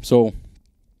 Right. So,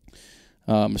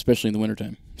 especially in the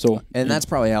wintertime. So, and that's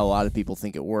probably how a lot of people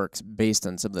think it works based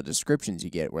on some of the descriptions you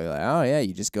get where they're like, oh, yeah,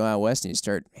 you just go out west and you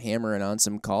start hammering on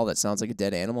some call that sounds like a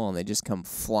dead animal and they just come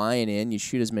flying in. You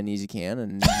shoot as many as you can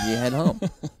and you head home.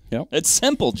 Yep. It's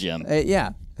simple, Jim.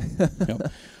 Yeah.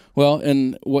 Yep. Well,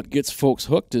 and what gets folks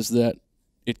hooked is that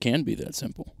it can be that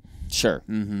simple. Sure.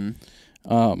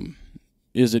 Mm-hmm.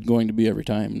 Is it going to be every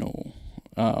time? No.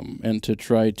 And to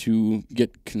try to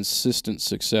get consistent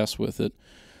success with it,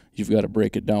 you've got to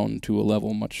break it down to a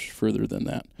level much further than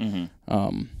that.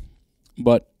 Mm-hmm.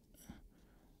 But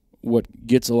what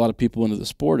gets a lot of people into the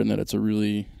sport, and that it's a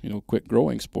really quick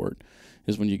growing sport,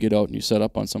 is when you get out and you set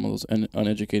up on some of those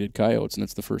uneducated coyotes, and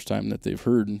it's the first time that they've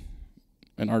heard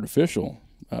an artificial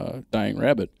dying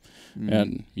rabbit,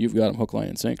 and you've got them hook, line,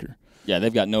 and sinker. Yeah,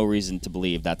 they've got no reason to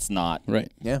believe that's not right.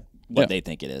 Yeah. what they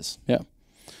think it is. Yeah.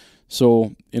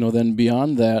 So, then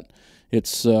beyond that, it's,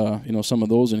 some of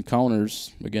those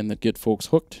encounters, again, that get folks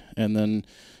hooked, and then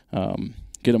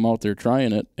get them out there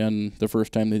trying it. And the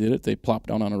first time they did it, they plopped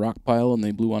down on a rock pile and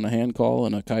they blew on a hand call,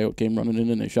 and a coyote came running in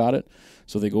and they shot it.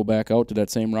 So they go back out to that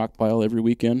same rock pile every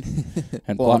weekend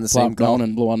and plop down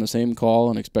and blow on the same call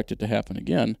and expect it to happen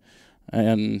again.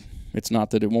 And it's not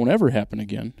that it won't ever happen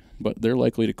again, but they're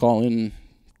likely to call in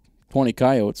 20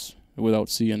 coyotes without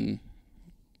seeing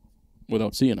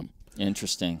them.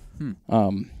 Interesting.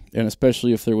 And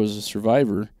especially if there was a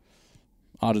survivor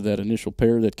out of that initial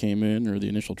pair that came in, or the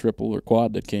initial triple or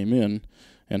quad that came in,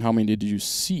 and how many did you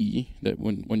see that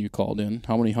when you called in?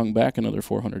 How many hung back another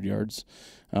 400 yards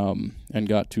and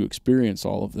got to experience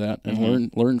all of that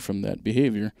and learn from that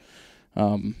behavior?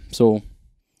 So,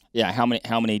 yeah, how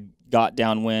many got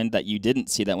downwind that you didn't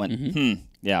see that went?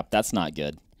 Yeah, that's not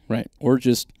good. Right, or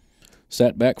just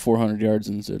sat back 400 yards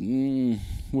and said,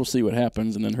 we'll see what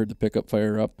happens, and then heard the pickup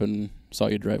fire up and saw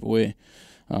you drive away.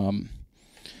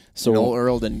 So old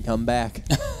Earl didn't come back.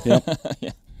 Yep.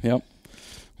 Yeah. Yep.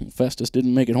 Festus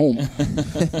didn't make it home.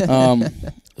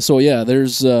 So yeah,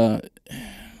 there's a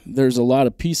lot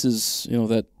of pieces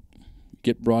that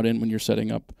get brought in when you're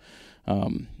setting up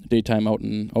daytime out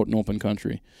in open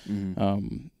country,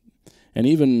 and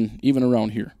even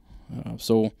around here.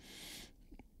 So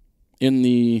in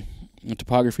the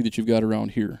topography that you've got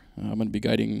around here, I'm going to be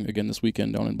guiding again this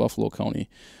weekend down in Buffalo County.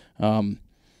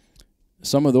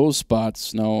 Some of those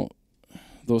spots now,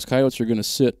 those coyotes are going to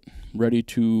sit ready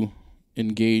to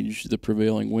engage the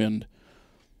prevailing wind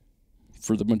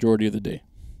for the majority of the day.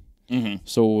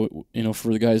 So,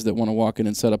 for the guys that want to walk in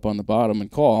and set up on the bottom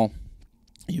and call,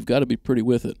 you've got to be pretty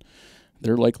with it.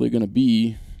 They're likely going to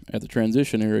be at the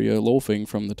transition area loafing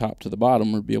from the top to the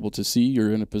bottom, or be able to see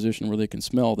or in a position where they can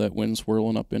smell that wind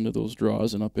swirling up into those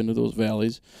draws and up into those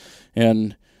valleys.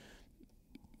 And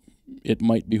it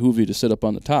might behoove you to sit up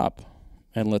on the top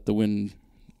and let the wind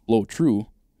blow true,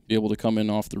 be able to come in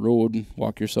off the road,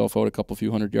 walk yourself out a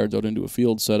few hundred yards out into a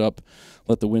field, set up,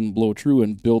 let the wind blow true,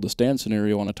 and build a stand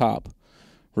scenario on a top,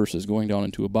 versus going down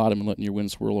into a bottom and letting your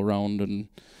wind swirl around and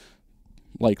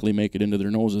likely make it into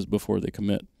their noses before they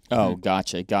commit. Oh,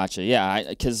 gotcha. Yeah,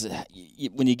 because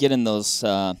when you get in those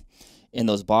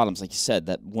bottoms, like you said,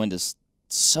 that wind is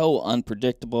so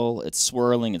unpredictable. It's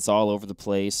swirling. It's all over the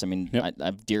place. I mean, yep.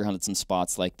 I've deer hunted some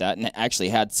spots like that and actually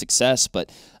had success.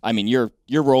 But I mean, you're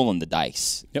rolling the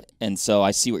dice. Yep. And so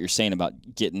I see what you're saying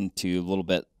about getting to a little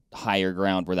bit higher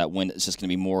ground where that wind is just going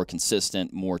to be more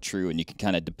consistent, more true, and you can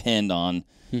kind of depend on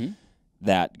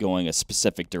that going a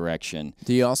specific direction.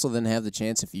 Do you also then have the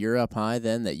chance, if you're up high,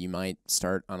 then that you might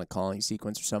start on a calling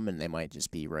sequence or something, and they might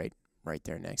just be right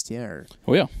there next to you? Or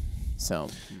oh yeah. So.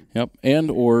 Yep, and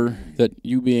or that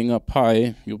you being up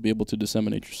high, you'll be able to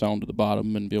disseminate your sound to the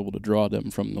bottom and be able to draw them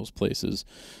from those places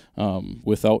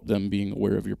without them being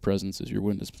aware of your presence as your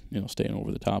wind is staying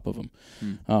over the top of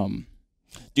them.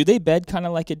 Do they bed kind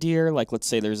of like a deer? Like, let's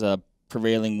say there's a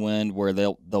prevailing wind where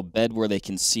they'll bed where they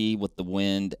can see with the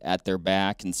wind at their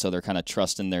back, and so they're kind of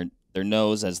trusting their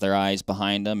nose as their eyes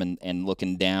behind them and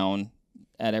looking down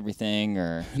at everything,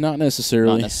 or not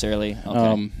necessarily. Not necessarily.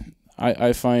 Okay.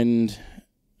 I find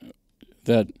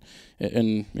that,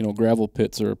 and gravel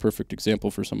pits are a perfect example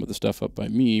for some of the stuff up by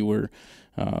me, where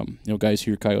guys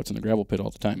hear coyotes in the gravel pit all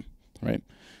the time, right?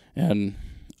 And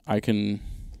I can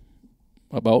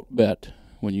about bet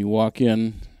when you walk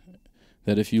in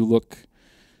that if you look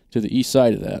to the east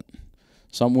side of that,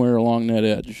 somewhere along that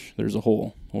edge, there's a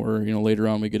hole. Or, later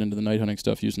on we get into the night hunting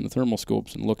stuff using the thermal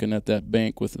scopes and looking at that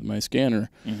bank with my scanner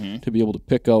to be able to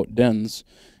pick out dens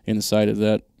in the side of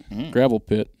that gravel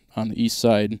pit on the east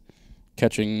side,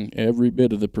 catching every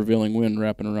bit of the prevailing wind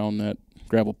wrapping around that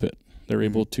gravel pit. They're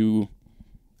able to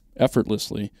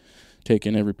effortlessly take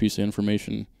in every piece of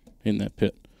information in that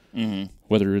pit.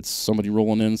 Whether it's somebody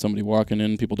rolling in, somebody walking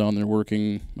in, people down there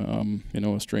working,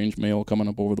 a strange male coming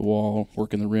up over the wall,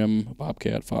 working the rim, a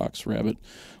bobcat, fox, rabbit,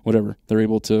 whatever. They're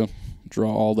able to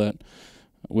draw all that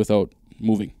without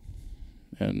moving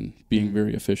and being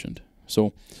very efficient.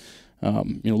 So,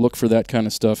 look for that kind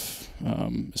of stuff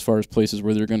as far as places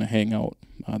where they're going to hang out.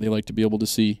 They like to be able to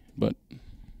see, but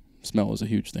smell is a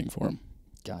huge thing for them.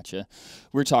 Gotcha.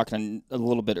 We were talking a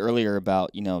little bit earlier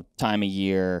about, time of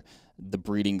year, the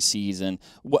breeding season.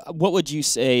 What would you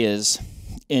say is,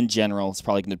 in general, it's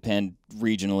probably going to depend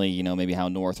regionally, maybe how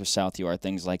north or south you are,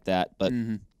 things like that. But,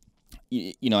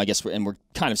 I guess, we're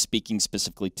kind of speaking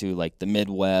specifically to like the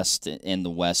Midwest and the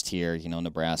West here,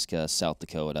 Nebraska, South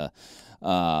Dakota,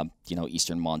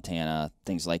 eastern Montana,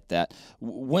 things like that.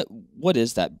 What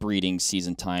is that breeding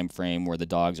season time frame where the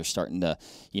dogs are starting to,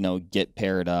 get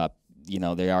paired up?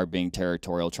 They are being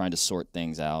territorial, trying to sort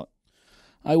things out.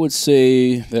 I would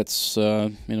say that's,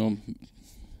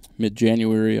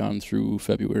 mid-January on through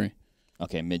February.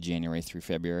 Okay, mid-January through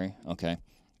February. Okay.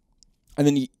 And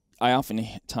then I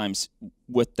oftentimes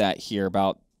with that hear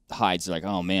about hides, like,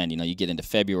 oh, man, you get into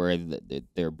February,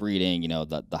 they're breeding,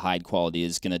 the hide quality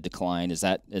is going to decline. Is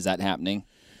that happening?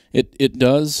 It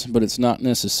does, but it's not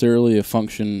necessarily a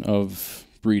function of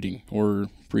breeding or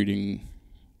breeding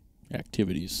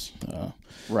activities.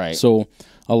 Right. So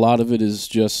a lot of it is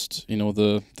just,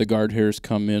 the guard hairs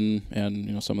come in,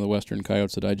 and, some of the western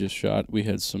coyotes that I just shot, we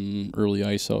had some early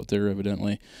ice out there,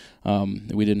 evidently.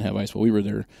 We didn't have ice while we were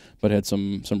there, but had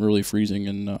some early freezing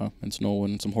and snow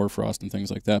and some hoarfrost and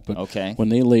things like that. But when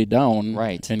they lay down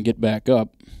and get back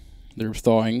up, they're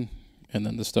thawing, and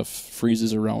then the stuff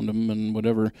freezes around them and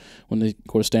whatever. When they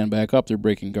go to stand back up, they're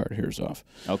breaking guard hairs off.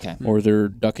 Okay. Or they're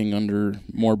ducking under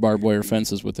more barbed wire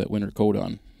fences with that winter coat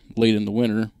on. Late in the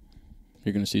winter,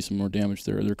 you're going to see some more damage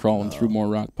there. They're crawling through more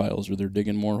rock piles, or they're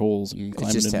digging more holes and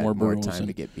climbing in more burrows. It's just more time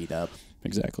to get beat up.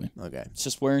 Exactly. Okay. It's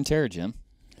just wear and tear, Jim.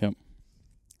 Yep.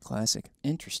 Classic.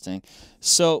 Interesting.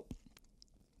 So,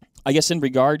 I guess in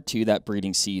regard to that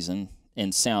breeding season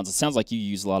and sounds, it sounds like you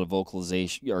use a lot of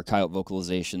vocalization or coyote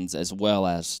vocalizations as well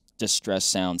as distress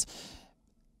sounds.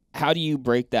 How do you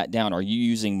break that down? Are you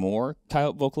using more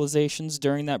coyote vocalizations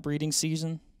during that breeding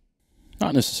season?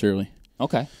 Not necessarily.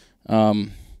 Okay.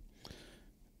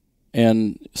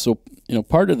 And so,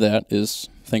 part of that is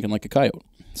thinking like a coyote.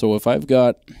 So if I've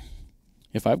got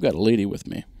a lady with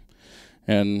me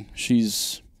and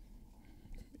she's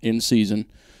in season,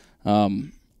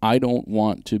 I don't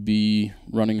want to be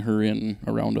running her in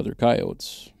around other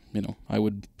coyotes. I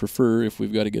would prefer, if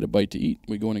we've got to get a bite to eat,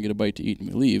 we go in and get a bite to eat and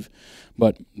we leave.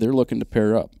 But they're looking to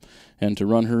pair up, and to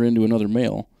run her into another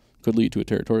male could lead to a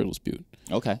territorial dispute.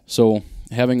 Okay. So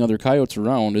having other coyotes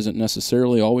around isn't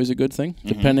necessarily always a good thing,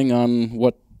 depending on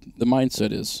what the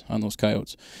mindset is on those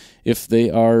coyotes. If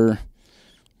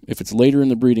it's later in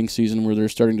the breeding season where they're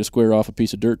starting to square off a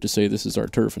piece of dirt to say this is our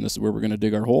turf and this is where we're going to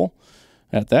dig our hole,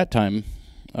 at that time,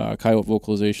 coyote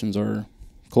vocalizations are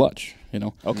clutch.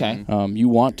 Okay. You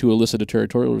want to elicit a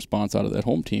territorial response out of that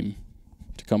home team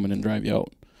to come in and drive you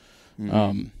out.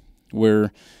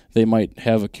 Where they might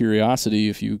have a curiosity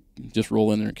if you just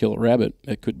roll in there and kill a rabbit.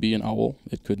 It could be an owl,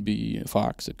 it could be a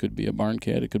fox, it could be a barn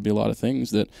cat, it could be a lot of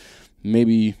things that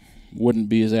maybe wouldn't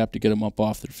be as apt to get them up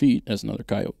off their feet as another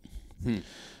coyote.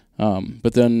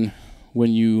 But then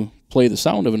when you play the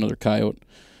sound of another coyote,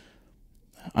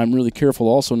 I'm really careful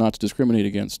also not to discriminate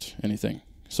against anything.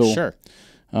 So, sure.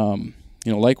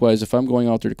 Likewise, if I'm going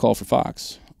out there to call for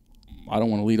fox, I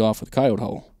don't want to lead off with a coyote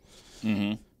howl.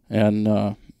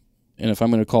 And if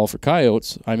I'm going to call for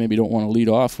coyotes, I maybe don't want to lead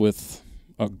off with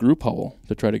a group howl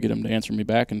to try to get them to answer me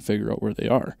back and figure out where they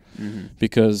are.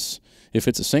 Because if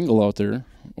it's a single out there,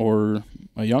 or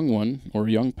a young one, or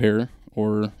a young pair,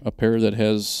 or a pair that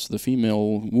has the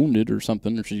female wounded or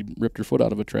something, or she ripped her foot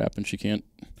out of a trap and she can't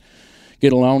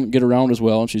get around as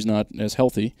well and she's not as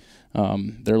healthy,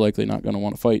 they're likely not going to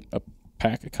want to fight a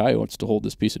pack of coyotes to hold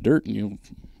this piece of dirt, and you'll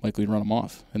likely run them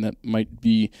off. And that might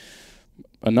be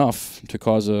enough to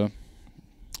cause a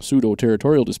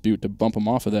pseudo-territorial dispute to bump them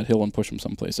off of that hill and push them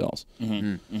someplace else.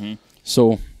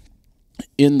 So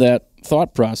in that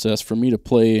thought process, for me to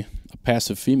play a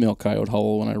passive female coyote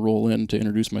howl when I roll in to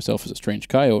introduce myself as a strange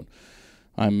coyote,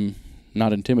 I'm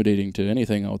not intimidating to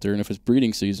anything out there. And if it's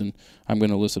breeding season, I'm going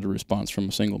to elicit a response from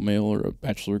a single male or a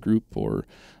bachelor group, or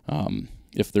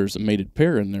if there's a mated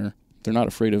pair in there, they're not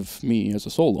afraid of me as a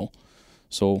solo.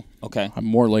 So I'm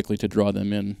more likely to draw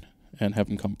them in and have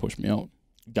them come push me out.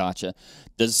 Gotcha.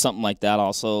 Does something like that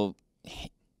also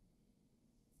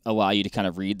allow you to kind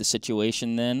of read the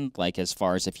situation then? Like, as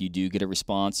far as if you do get a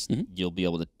response, you'll be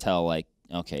able to tell, like,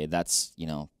 okay, that's,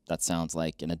 that sounds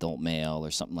like an adult male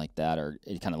or something like that, or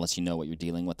it kind of lets you know what you're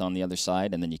dealing with on the other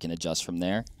side, and then you can adjust from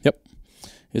there? Yep,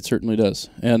 it certainly does.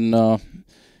 And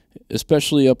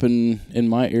especially up in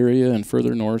my area and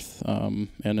further north, and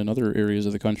in other areas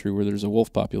of the country where there's a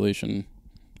wolf population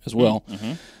as well,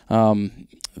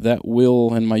 that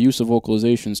will, and my use of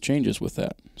vocalizations changes with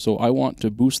that. So I want to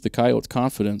boost the coyote's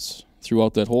confidence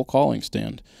throughout that whole calling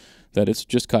stand that it's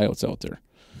just coyotes out there.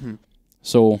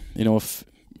 So,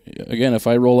 if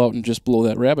I roll out and just blow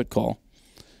that rabbit call,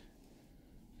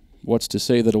 what's to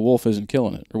say that a wolf isn't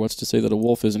killing it? Or what's to say that a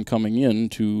wolf isn't coming in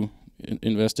to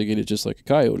investigate it just like a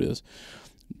coyote is?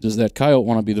 Does that coyote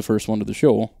want to be the first one to the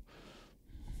show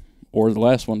or the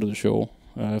last one to the show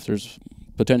if there's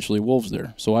potentially wolves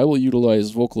there? So I will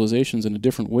utilize vocalizations in a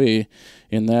different way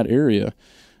in that area,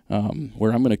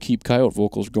 where I'm going to keep coyote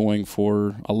vocals going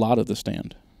for a lot of the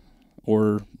stand,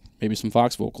 or maybe some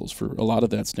fox vocals for a lot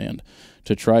of that stand,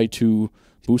 to try to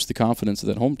boost the confidence of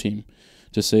that home team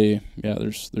to say, yeah,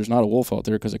 there's not a wolf out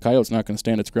there, because a coyote's not going to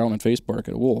stand its ground and face bark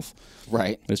at a wolf.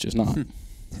 Right. It's just not.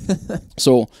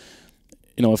 So,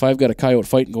 if I've got a coyote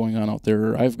fight going on out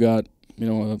there, or I've got,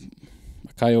 a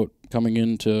coyote coming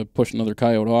in to push another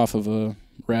coyote off of a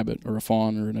rabbit or a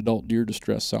fawn or an adult deer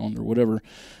distress sound or whatever,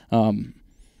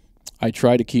 I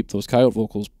try to keep those coyote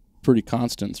vocals pretty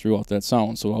constant throughout that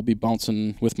sound. So I'll be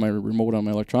bouncing with my remote on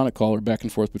my electronic caller back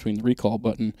and forth between the recall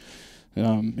button,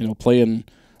 playing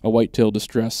a whitetail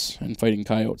distress and fighting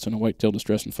coyotes, and a whitetail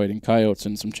distress and fighting coyotes,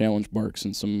 and some challenge barks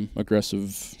and some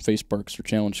aggressive face barks or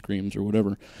challenge screams or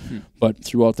whatever. But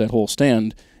throughout that whole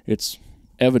stand, it's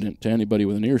evident to anybody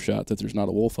with an earshot that there's not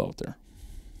a wolf out there.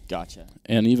 Gotcha.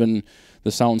 And even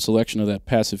the sound selection of that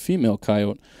passive female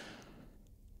coyote,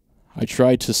 I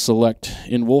try to select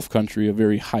in wolf country a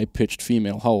very high-pitched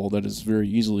female howl that is very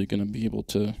easily going to be able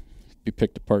to be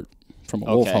picked apart from a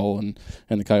wolf howl, and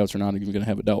the coyotes are not even going to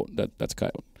have a doubt that that's a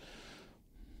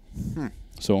coyote.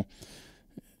 So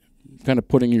kind of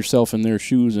putting yourself in their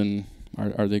shoes, and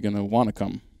are they going to want to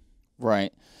come?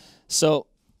 Right. So,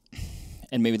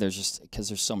 and maybe there's just, because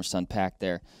there's so much to unpack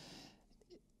there,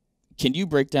 can you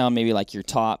break down maybe like the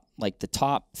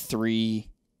top 3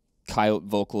 coyote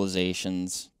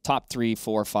vocalizations, top 3,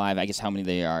 4, 5, I guess how many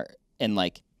they are, and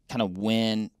like kind of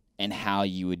when and how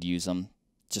you would use them,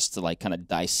 just to like kind of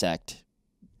dissect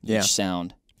each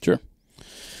sound? Sure.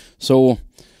 So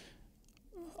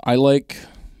I like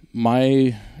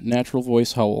my natural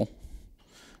voice howl,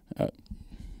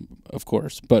 of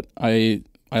course, but I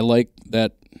like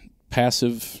that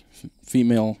passive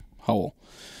female howl.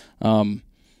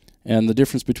 And the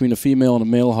difference between a female and a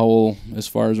male howl, as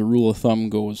far as a rule of thumb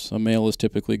goes, a male has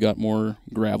typically got more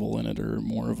gravel in it, or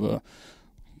more of a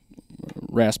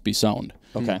raspy sound.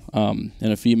 Okay. And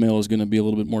a female is going to be a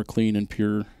little bit more clean and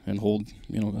pure and hold,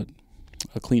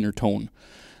 a cleaner tone.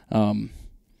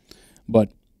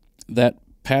 But that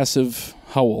passive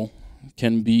howl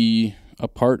can be a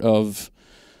part of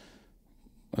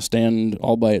a stand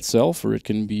all by itself, or it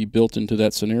can be built into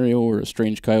that scenario where a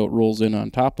strange coyote rolls in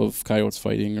on top of coyotes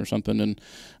fighting or something. And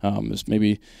it's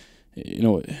maybe,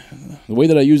 the way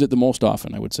that I use it the most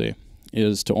often, I would say,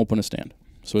 is to open a stand.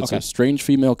 So it's a strange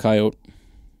female coyote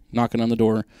knocking on the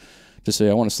door to say,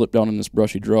 I want to slip down in this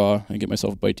brushy draw and get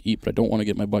myself a bite to eat, but I don't want to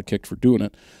get my butt kicked for doing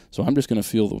it. So I'm just going to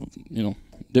feel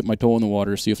dip my toe in the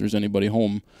water, see if there's anybody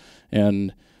home.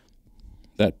 And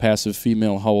that passive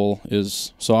female howl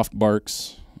is soft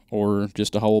barks or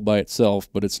just a howl by itself,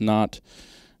 but it's not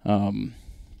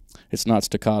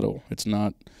staccato. It's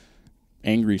not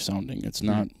angry sounding. It's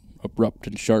not abrupt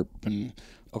and sharp and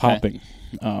popping.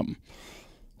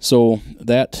 So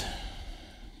that,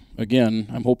 again,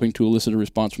 I'm hoping to elicit a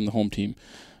response from the home team,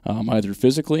 either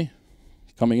physically,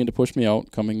 coming in to push me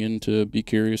out, coming in to be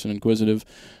curious and inquisitive,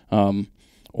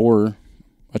 or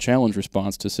a challenge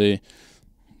response to say,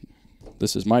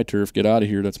 this is my turf, get out of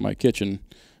here, that's my kitchen,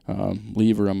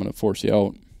 leave or I'm going to force you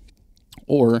out.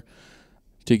 Or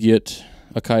to get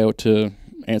a coyote to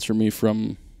answer me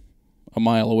from a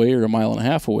mile away or a mile and a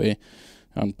half away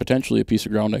on potentially a piece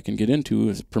of ground I can get into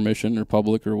as permission or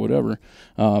public or whatever,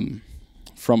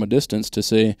 from a distance, to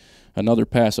say another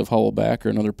passive howl back or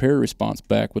another pair response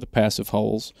back with a passive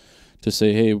howls to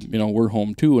say, hey, we're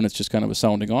home too, and it's just kind of a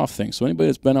sounding off thing. So anybody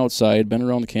that's been outside, been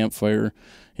around the campfire,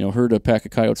 heard a pack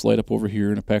of coyotes light up over here,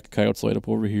 and a pack of coyotes light up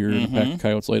over here, and a pack of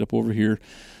coyotes light up over here,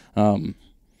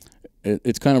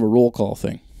 it's kind of a roll call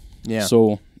thing. Yeah.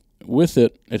 So with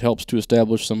it helps to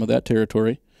establish some of that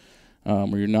territory,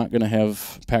 where you're not going to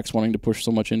have packs wanting to push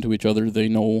so much into each other. They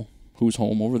know who's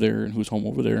home over there and who's home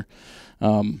over there.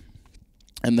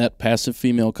 And that passive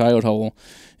female coyote howl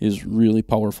is really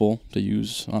powerful to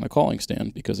use on a calling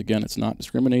stand because, again, it's not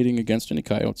discriminating against any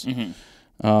coyotes.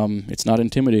 It's not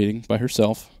intimidating by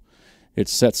herself. It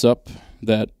sets up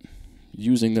that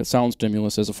using that sound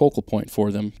stimulus as a focal point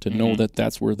for them to know that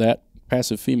that's where that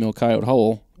passive female coyote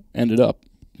howl ended up,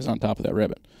 is on top of that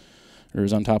rabbit or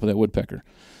is on top of that woodpecker.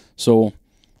 So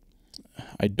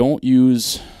I don't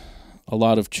use a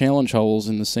lot of challenge howls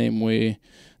in the same way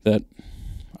that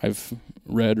I've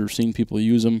read or seen people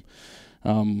use them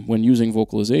when using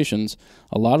vocalizations.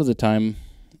 A lot of the time,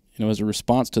 as a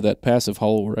response to that passive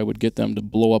howl where I would get them to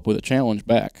blow up with a challenge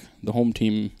back, the home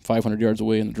team 500 yards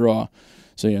away in the draw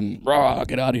saying, "Rah,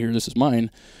 get out of here, this is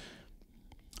mine,"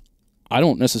 I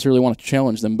don't necessarily want to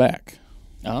challenge them back.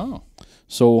 Oh.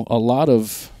 So a lot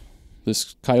of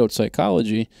this coyote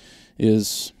psychology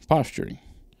is posturing.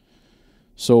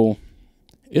 So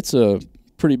it's a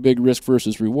pretty big risk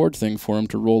versus reward thing for them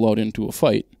to roll out into a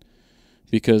fight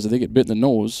because if they get bit in the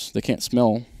nose, they can't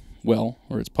smell well,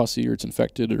 or it's pussy, or it's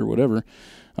infected, or whatever.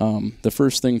 The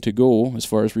first thing to go as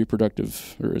far as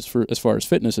reproductive, or as far as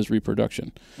fitness, is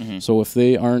reproduction. So if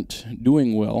they aren't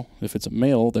doing well, if it's a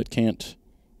male that can't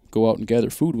go out and gather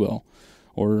food well,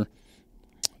 or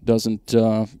doesn't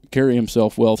carry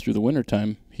himself well through the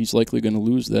wintertime, he's likely going to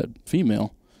lose that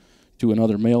female to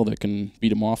another male that can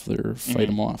beat him off there or fight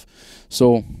him off.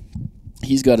 So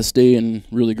he's got to stay in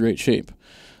really great shape.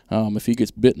 If he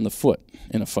gets bit in the foot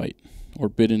in a fight or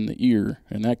bit in the ear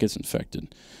and that gets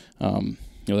infected,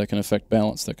 that can affect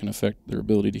balance, that can affect their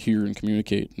ability to hear and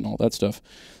communicate and all that stuff.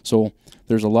 So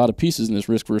there's a lot of pieces in this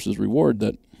risk versus reward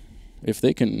that if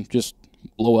they can just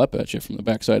blow up at you from the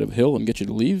backside of a hill and get you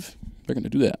to leave, they're going to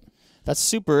do that. That's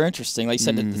super interesting. Like you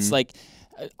said, it's like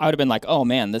I would have been like, oh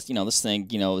man, this thing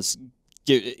is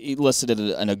elicited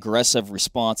an aggressive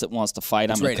response. It wants to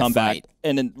fight. I'm going to come back.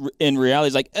 And in reality,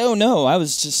 it's like, oh no, I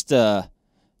was just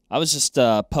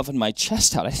puffing my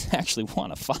chest out. I didn't actually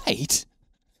want to fight.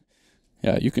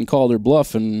 Yeah, you can call their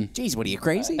bluff and, geez, what are you,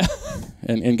 crazy?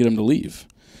 and get them to leave,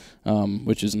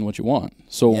 which isn't what you want.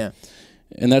 So,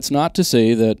 and that's not to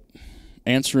say that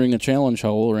answering a challenge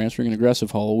howl or answering an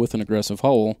aggressive howl with an aggressive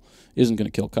howl isn't going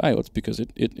to kill coyotes, because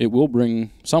it will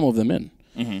bring some of them in.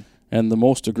 And the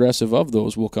most aggressive of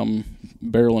those will come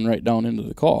barreling right down into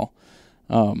the call.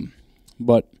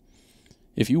 But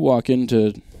if you walk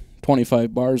into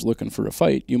 25 bars looking for a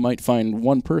fight, you might find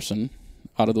one person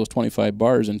out of those 25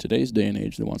 bars in today's day and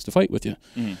age that wants to fight with you.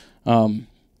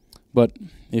 But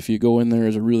if you go in there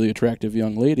as a really attractive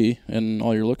young lady and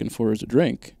all you're looking for is a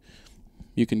drink,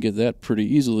 you can get that pretty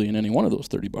easily in any one of those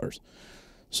 30 bars.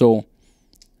 So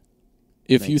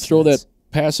if you throw that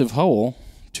passive howl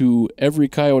to every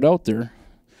coyote out there,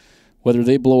 whether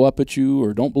they blow up at you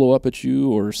or don't blow up at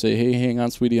you or say, hey, hang on,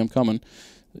 sweetie, I'm coming,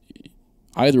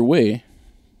 either way,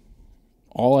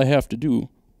 all I have to do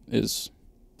is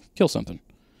kill something.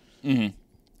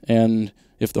 And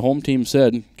if the home team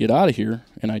said, get out of here,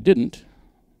 and I didn't,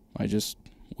 I just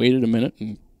waited a minute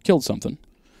and killed something,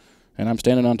 and I'm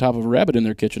standing on top of a rabbit in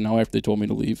their kitchen now after they told me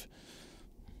to leave,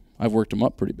 I've worked them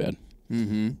up pretty bad.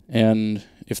 And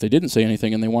if they didn't say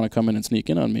anything and they want to come in and sneak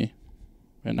in on me,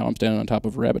 and now I'm standing on top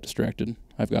of a rabbit distracted,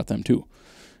 I've got them too.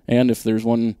 And if there's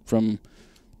one from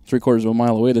 3/4 of a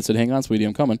mile away that said, hang on, sweetie,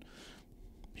 I'm coming,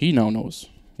 he now knows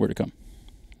where to come.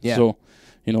 So,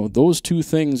 those two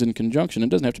things in conjunction, it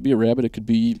doesn't have to be a rabbit, it could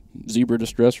be zebra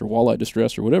distress or walleye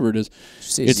distress or whatever it is. Did you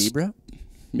say zebra?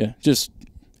 Yeah, just,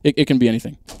 it can be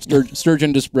anything.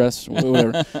 Sturgeon distress,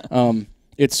 whatever.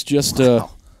 It's just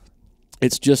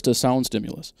it's just a sound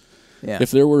stimulus. If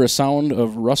there were a sound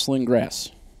of rustling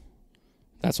grass,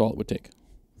 that's all it would take.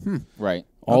 Right.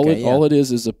 All it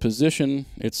is a position.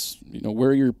 It's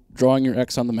where you're drawing your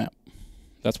X on the map.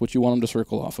 That's what you want them to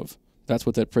circle off of. That's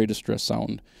what that prey distress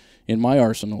sound in my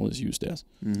arsenal is used as.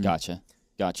 Gotcha.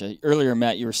 Earlier,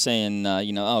 Matt, you were saying,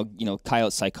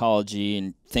 coyote psychology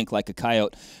and think like a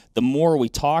coyote. The more we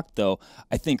talk, though,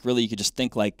 I think really you could just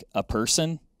think like a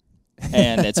person,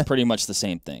 and it's pretty much the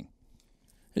same thing.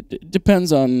 It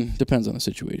depends on the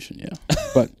situation, yeah.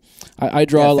 But I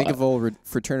draw. Think of old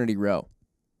fraternity row,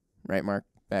 right, Mark?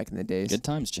 Back in the days. Good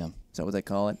times, Jim. Is that what they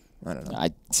call it? I don't know.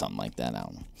 Something like that. I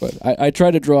don't know. But I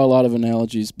try to draw a lot of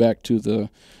analogies back to the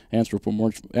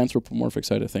anthropomorphic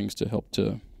side of things to help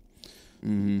to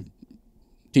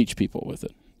teach people with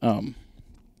it.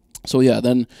 So yeah,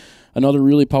 then another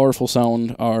really powerful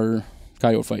sound are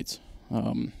coyote fights.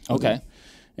 Okay.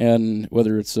 And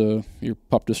whether it's your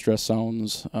pup distress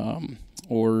sounds,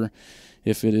 or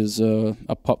if it is a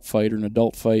pup fight or an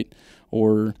adult fight,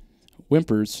 or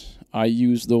whimpers, I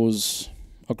use those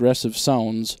aggressive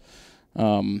sounds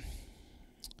a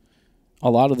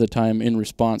lot of the time in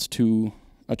response to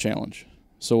a challenge.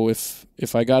 So if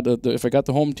I got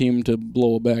the home team to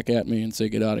blow back at me and say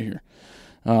get out of here,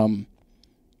 and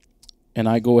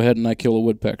I go ahead and I kill a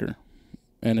woodpecker,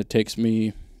 and it takes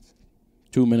me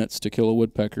 2 minutes to kill a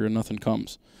woodpecker and nothing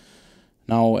comes.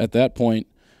 Now at that point,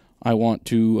 I want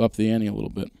to up the ante a little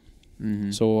bit.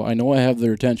 So I know I have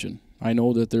their attention. I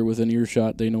know that they're within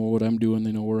earshot. They know what I'm doing.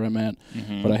 They know where I'm at,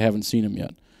 but I haven't seen them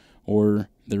yet. Or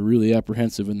they're really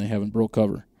apprehensive and they haven't broke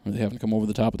cover, or they haven't come over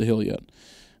the top of the hill yet.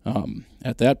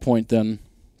 At that point, then,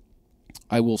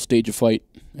 I will stage a fight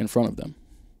in front of them.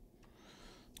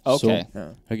 Okay.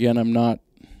 So, again, I'm not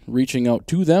reaching out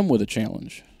to them with a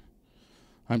challenge.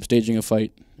 I'm staging a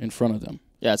fight in front of them.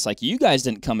 Yeah, it's like you guys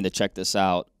didn't come in to check this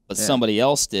out, but somebody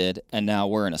else did, and now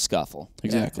we're in a scuffle.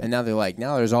 Exactly. Yeah. And now they're like,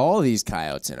 now there's all these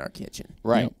coyotes in our kitchen.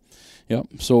 Right. Yep.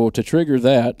 So to trigger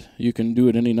that, you can do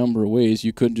it any number of ways.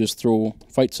 You could just throw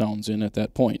fight sounds in at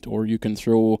that point, or you can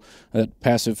throw that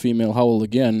passive female howl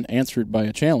again, answered by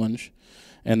a challenge,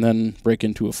 and then break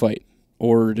into a fight.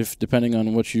 Or if depending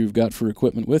on what you've got for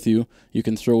equipment with you, you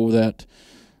can throw that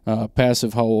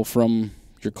passive howl from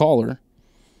your caller,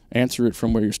 answer it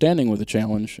from where you're standing with a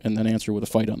challenge, and then answer with a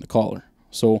fight on the caller.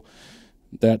 So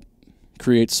that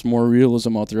creates more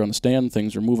realism out there on the stand.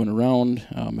 Things are moving around.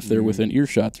 If they're within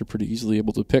earshot, they're pretty easily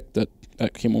able to pick that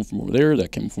came home from over there,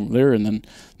 that came from over there, and then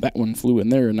that one flew in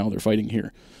there, and now they're fighting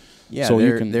here. Yeah, so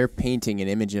they're painting an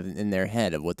image in their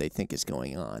head of what they think is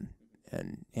going on,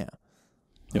 and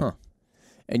Yep.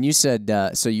 And you said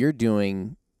so you're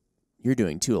doing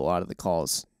too a lot of the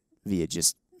calls via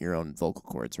just your own vocal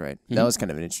cords, right? That was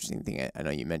kind of an interesting thing. I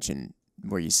know you mentioned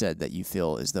where you said that you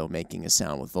feel as though making a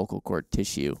sound with vocal cord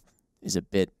tissue is a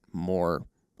bit more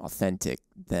authentic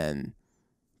than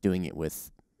doing it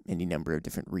with any number of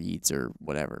different reeds or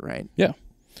whatever, right? Yeah.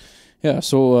 Yeah,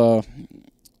 so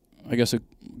I guess a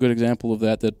good example of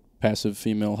that passive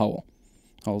female howl.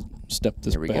 I'll step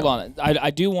this back. Hold on.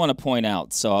 I do want to point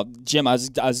out, so Jim,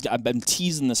 I've been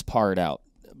teasing this part out,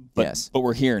 but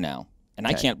we're here now. And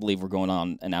I can't believe we're going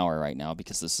on an hour right now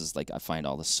because this is I find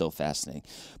all this so fascinating.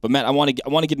 But Matt, I want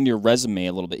to get into your resume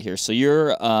a little bit here. So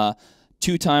you're a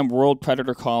 2-time world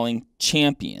predator calling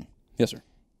champion. Yes, sir.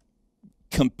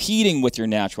 Competing with your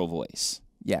natural voice.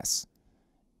 Yes.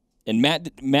 And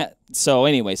Matt. So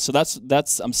anyway, so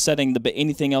that's I'm setting the.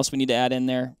 Anything else we need to add in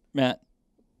there, Matt?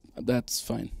 That's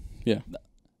fine. Yeah.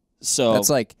 So that's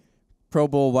like Pro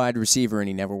Bowl wide receiver, and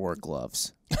he never wore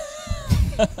gloves.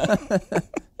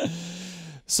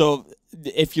 So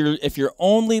if you're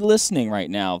only listening right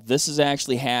now, this is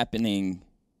actually happening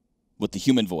with the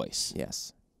human voice.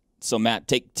 Yes. So Matt,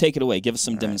 take it away. Give us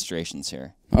some demonstrations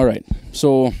here. All right.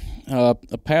 So a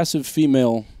passive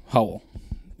female howl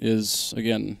is,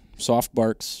 again, soft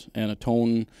barks and a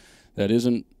tone that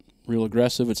isn't real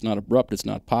aggressive. It's not abrupt. It's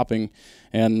not popping.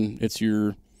 And it's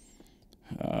your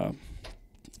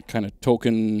kind of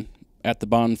token at the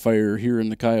bonfire hearing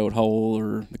the coyote howl,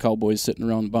 or the cowboys sitting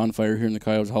around the bonfire hearing the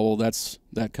coyote howl. That's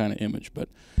that kind of image. But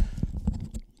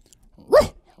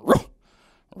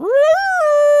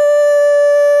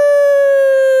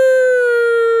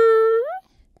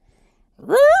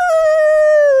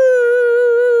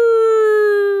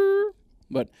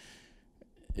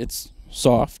it's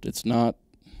soft. It's not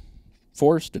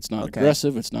forced. It's not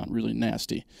aggressive. It's not really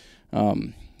nasty. A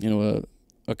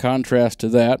contrast to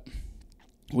that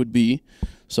would be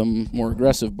some more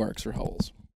aggressive barks or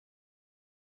howls.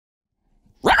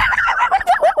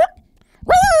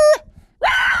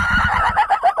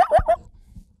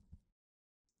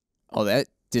 Oh, that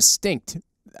distinct.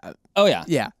 Oh, yeah.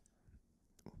 Yeah.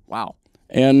 Wow.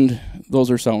 And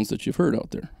those are sounds that you've heard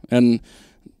out there. And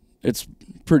it's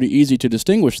pretty easy to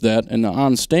distinguish that, and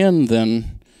on stand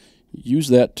then use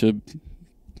that to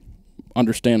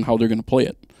understand how they're going to play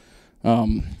it.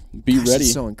 Be ready. This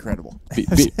is so incredible. Be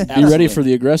ready for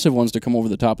the aggressive ones to come over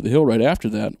the top of the hill right after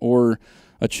that, or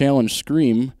a challenge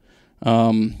scream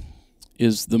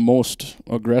is the most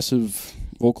aggressive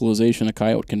vocalization a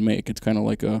coyote can make. It's kind of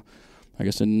like I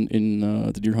guess in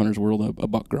the deer hunter's world, a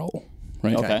buck growl,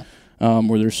 right? Okay.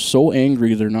 Where they're so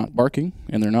angry they're not barking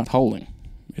and they're not howling.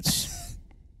 It's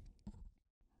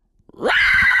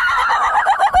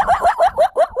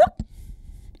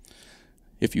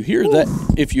if you hear that,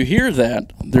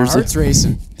 My heart's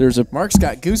racing. There's a Mark's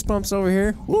got goosebumps over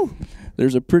here. Woo.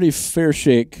 There's a pretty fair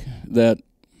shake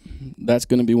that's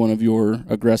going to be one of your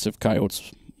aggressive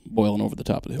coyotes boiling over the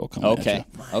top of the hill coming at you.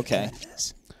 Okay.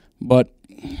 But,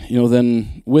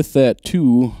 then with that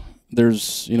too,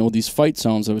 there's, these fight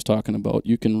sounds I was talking about.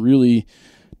 You can really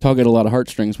tug at a lot of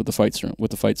heartstrings with the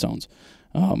fight sounds.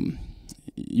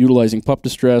 Utilizing pup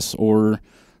distress or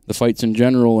the fights in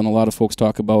general, and a lot of folks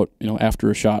talk about, after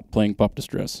a shot playing pup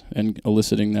distress and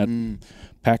eliciting that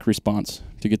pack response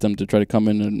to get them to try to come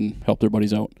in and help their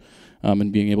buddies out.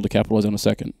 And being able to capitalize on a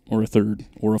second or a third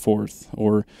or a fourth.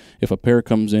 Or if a pair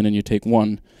comes in and you take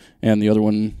one and the other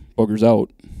one buggers out,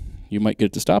 you might get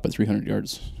it to stop at 300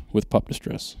 yards with pup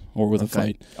distress or with a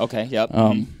fight. Okay, yep.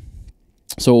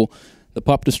 So the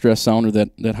pup distress sound, or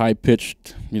that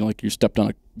high-pitched, like you stepped on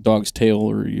a dog's tail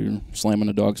or you're slamming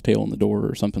a dog's tail in the door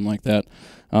or something like that,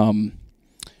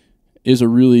 is a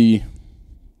really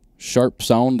sharp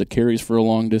sound that carries for a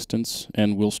long distance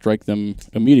and will strike them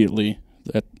immediately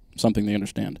at something they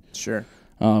understand. Sure.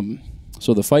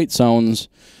 So the fight sounds,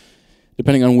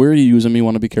 depending on where you use them, you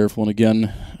want to be careful. And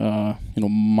again,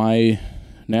 my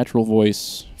natural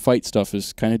voice fight stuff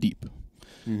is kind of deep.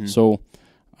 Mm-hmm. So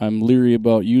I'm leery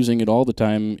about using it all the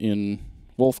time in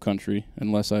wolf country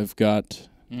unless I've got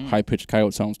high-pitched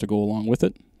coyote sounds to go along with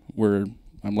it, where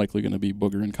I'm likely going to be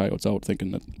boogering coyotes out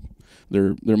thinking that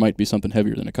there might be something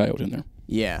heavier than a coyote in there.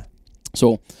 Yeah.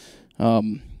 So,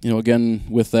 again,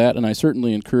 with that, and I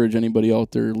certainly encourage anybody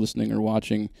out there listening or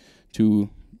watching to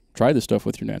try this stuff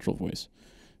with your natural voice.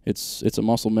 It's a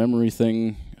muscle memory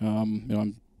thing.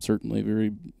 I'm certainly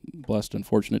very blessed and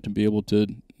fortunate to be able to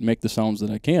make the sounds that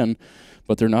I can,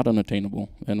 but they're not unattainable.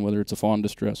 And whether it's a fawn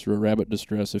distress or a rabbit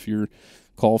distress, if your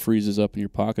call freezes up in your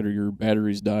pocket or your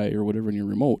batteries die or whatever in your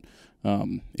remote,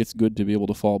 it's good to be able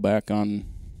to fall back on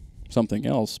something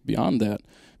else beyond that,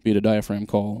 be it a diaphragm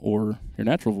call or your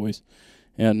natural voice.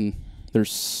 And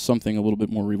there's something a little bit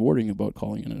more rewarding about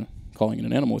calling in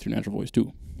an animal with your natural voice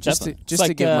too. Just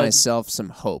to give myself some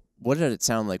hope, what did it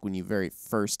sound like when you very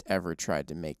first ever tried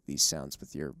to make these sounds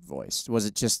with your voice? Was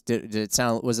it just did it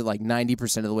sound? Was it like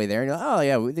 90% of the way there? And you're like, oh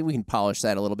yeah, we can polish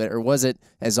that a little bit, or was it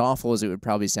as awful as it would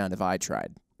probably sound if I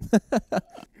tried?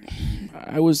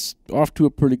 I was off to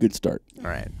a pretty good start. All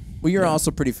right. Well, you're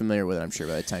also pretty familiar with it, I'm sure,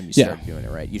 by the time you started doing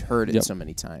it, right? You'd heard it so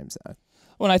many times. Well,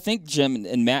 and I think Jim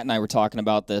and Matt and I were talking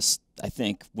about this, I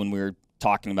think, when we were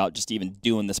talking about just even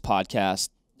doing this podcast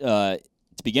to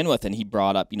begin with, and he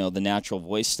brought up, the natural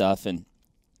voice stuff. And,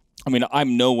 I mean,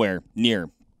 I'm nowhere near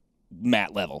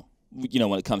Matt level,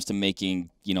 when it comes to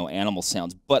making, animal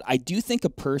sounds. But I do think a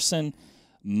person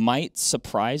might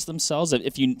surprise themselves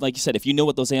if you, like you said, if you know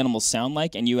what those animals sound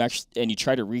like and you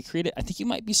try to recreate it. I think you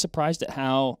might be surprised at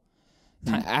how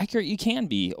accurate you can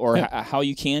be, or how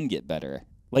you can get better.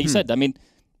 Like you said, I mean,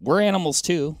 we're animals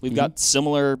too. We've got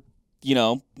similar,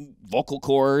 vocal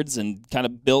cords and kind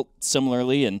of built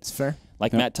similarly. And it's fair.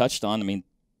 Like Matt touched on, I mean,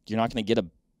 you're not going to get a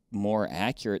more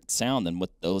accurate sound than with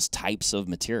those types of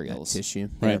materials. That tissue.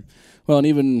 Right. Yeah. Well, and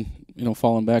even,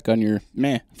 falling back on your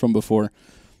meh from before,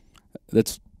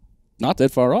 that's not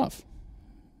that far off.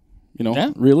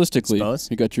 Realistically,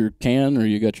 you got your can or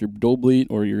you got your doe bleat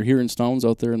or you're hearing sounds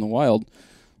out there in the wild.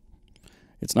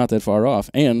 It's not that far off.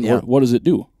 And what does it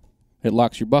do? It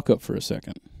locks your buck up for a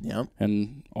second. Yeah.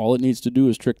 And all it needs to do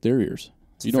is trick their ears.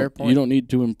 You don't need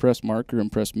to impress Mark or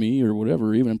impress me or whatever,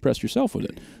 or even impress yourself with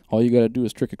it. All you got to do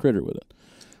is trick a critter with it.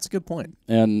 That's a good point.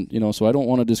 And, so I don't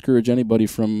want to discourage anybody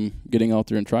from getting out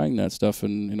there and trying that stuff.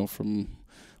 And, from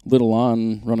little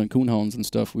on running coonhounds and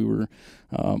stuff, we were,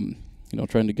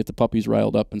 trying to get the puppies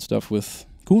riled up and stuff with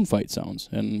coon fight sounds.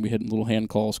 And we had little hand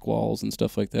call squalls and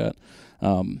stuff like that.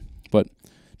 But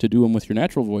to do them with your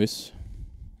natural voice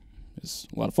is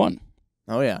a lot of fun.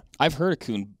 Oh, yeah. I've heard a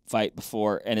coon fight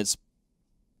before, and it's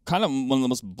kind of one of the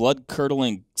most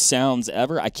blood-curdling sounds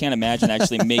ever. I can't imagine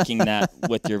actually making that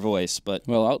with your voice. But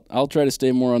well, I'll try to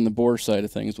stay more on the boar side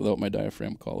of things without my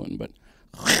diaphragm calling. But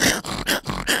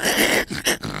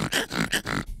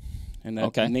and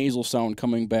that nasal sound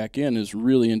coming back in is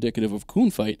really indicative of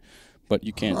coon fight, but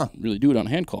you can't really do it on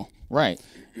hand call. Right.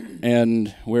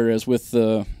 And whereas with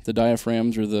the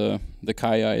diaphragms or the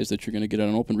ki-eyes that you're going to get on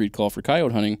an open reed call for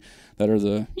coyote hunting, that are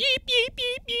the yeep, yeep,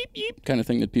 yeep, yeep, yeep kind of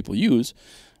thing that people use,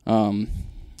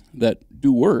 that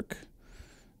do work,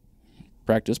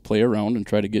 practice, play around, and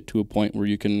try to get to a point where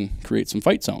you can create some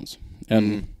fight sounds.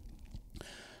 And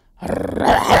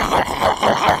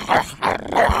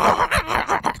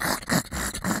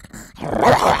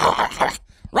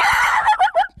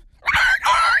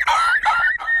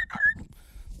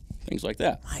things like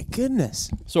that. My goodness.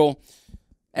 So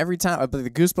every time. But the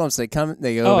goosebumps, they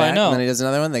go Oh, back, I know. and then he does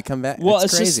another one, they come back. Well,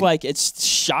 it's crazy. just like, it's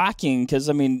shocking because,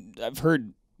 I mean, I've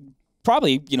heard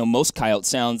probably, most coyote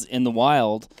sounds in the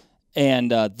wild,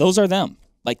 and those are them.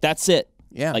 Like, that's it.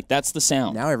 Yeah. Like, that's the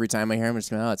sound. Now every time I hear him, it's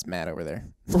going, oh, it's Matt over there.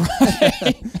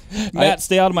 Right. Matt,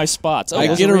 stay out of my spots. Oh,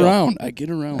 I get around.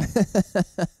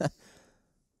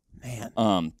 Man.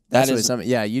 That That's is something.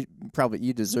 Yeah, you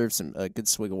deserve a good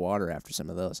swig of water after some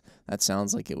of those. That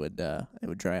sounds like it would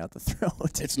dry out the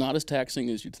throat. It's not as taxing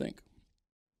as you'd think.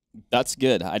 That's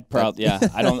good. I'd probably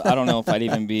I don't know if I'd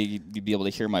even be able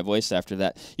to hear my voice after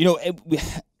that.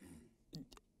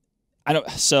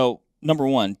 So number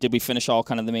one, did we finish all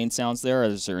kind of the main sounds there, or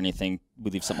is there anything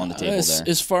we leave something on the table there?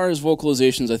 As far as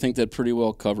vocalizations, I think that pretty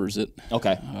well covers it.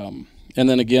 Okay. And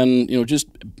then again, just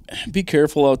be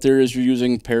careful out there as you're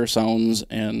using pair sounds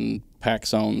and pack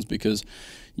sounds, because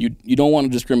you don't want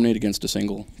to discriminate against a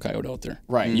single coyote out there.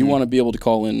 Right. You want to be able to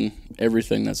call in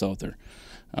everything that's out there.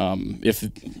 If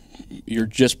you're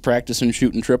just practicing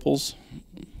shooting triples,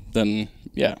 then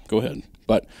yeah, go ahead.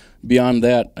 But beyond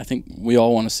that, I think we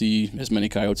all want to see as many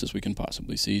coyotes as we can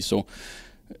possibly see. So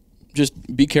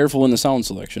just be careful in the sound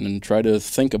selection and try to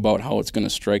think about how it's going to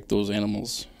strike those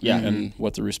animals, and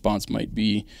what the response might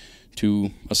be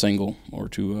to a single or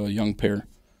to a young pair.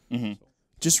 Mm-hmm.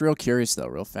 Just real curious, though,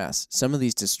 real fast. Some of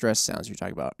these distress sounds you're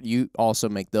talking about, you also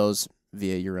make those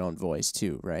via your own voice,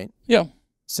 too, right? Yeah.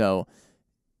 So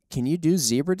can you do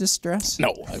zebra distress?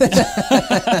 No.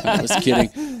 I was kidding.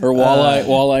 Or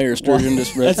walleye or sturgeon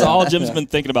distress. That's all Jim's been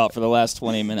thinking about for the last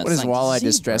 20 minutes. What is like walleye zebra?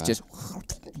 distress? Just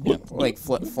like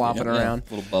flopping around?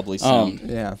 Little bubbly sound.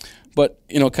 Yeah. But,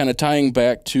 kind of tying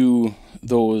back to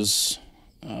those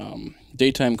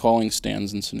daytime calling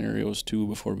stands and scenarios, too,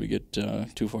 before we get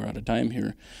too far out of time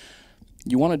here,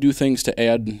 you want to do things to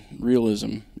add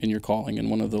realism in your calling. And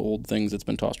one of the old things that's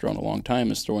been tossed around a long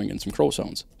time is throwing in some crow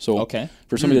sounds. So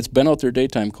for somebody that's been out there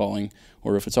daytime calling,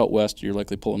 or if it's out west, you're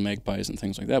likely pulling magpies and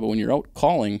things like that. But when you're out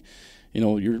calling,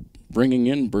 you're bringing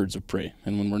in birds of prey.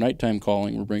 And when we're nighttime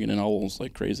calling, we're bringing in owls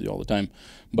like crazy all the time.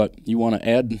 But you want to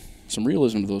add some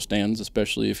realism to those stands,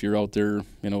 especially if you're out there,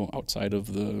 outside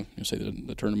of the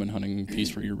tournament hunting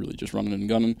piece where you're really just running and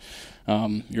gunning.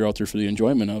 You're out there for the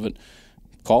enjoyment of it.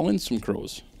 Call in some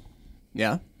crows.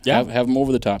 Yeah. Have them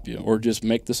over the top of you, or just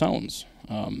make the sounds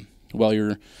while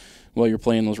you're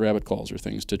playing those rabbit calls or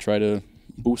things to try to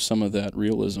boost some of that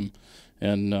realism.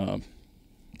 And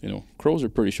crows are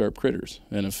pretty sharp critters,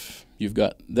 and if you've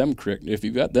got them tricked,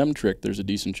 there's a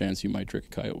decent chance you might trick a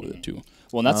coyote with it too.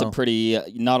 Well, and that's a pretty.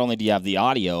 Not only do you have the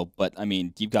audio, but I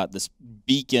mean, you've got this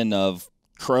beacon of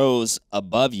crows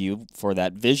above you for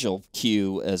that visual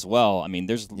cue as well. I mean,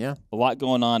 there's a lot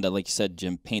going on to, like you said,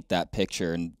 Jim, paint that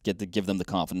picture and give them the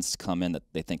confidence to come in that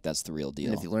they think that's the real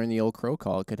deal. And if you learn the old crow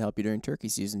call, it could help you during turkey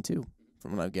season too,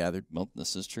 from what I've gathered. Well,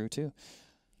 this is true too.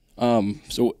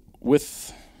 So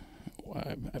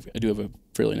I do have a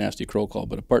fairly nasty crow call,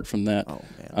 but apart from that,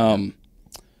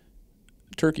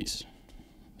 turkeys.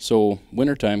 So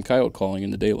wintertime coyote calling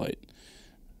in the daylight.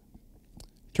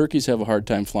 Turkeys have a hard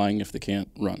time flying if they can't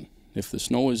run. If the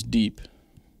snow is deep,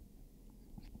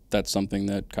 that's something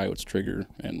that coyotes trigger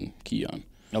and key on.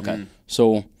 Okay.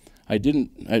 So I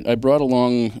brought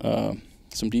along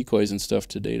some decoys and stuff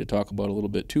today to talk about a little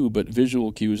bit too, but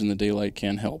visual cues in the daylight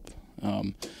can help.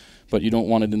 But you don't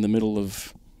want it in the middle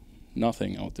of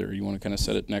nothing out there. You want to kind of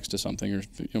set it next to something, or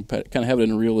kind of have it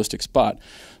in a realistic spot.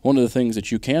 One of the things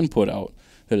that you can put out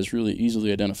that is really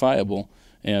easily identifiable,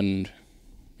 and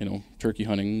turkey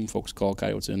hunting, folks call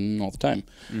coyotes in all the time.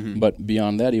 Mm-hmm. But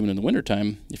beyond that, even in the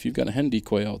wintertime, if you've got a hen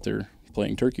decoy out there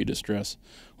playing turkey distress,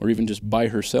 or even just by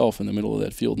herself in the middle of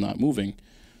that field not moving,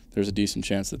 there's a decent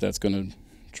chance that that's going to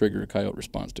trigger a coyote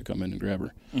response to come in and grab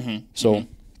her. Mm-hmm. So,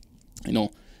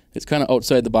 it's kind of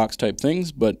outside the box type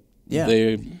things, but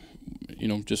they,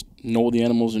 just know the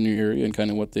animals in your area and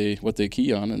kind of what they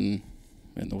key on, and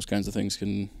those kinds of things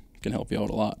can help you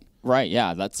out a lot. Right, yeah.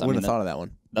 I wouldn't have thought of that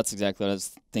one. That's exactly what I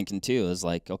was thinking too. Is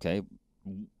like, okay,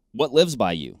 what lives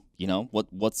by you?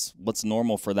 What's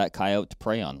normal for that coyote to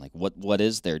prey on? Like, what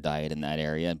is their diet in that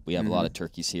area? We have a lot of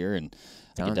turkeys here, and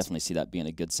I can definitely see that being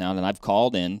a good sound. And I've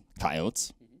called in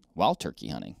coyotes while turkey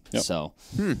hunting. Yep. So,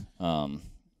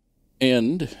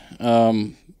 and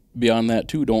beyond that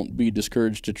too, don't be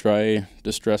discouraged to try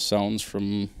distress sounds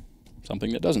from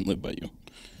something that doesn't live by you.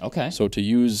 Okay. So to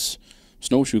use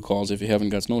snowshoe calls if you haven't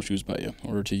got snowshoes by you,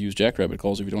 or to use jackrabbit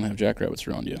calls if you don't have jackrabbits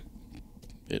around you,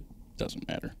 it doesn't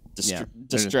matter.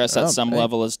 Distress at some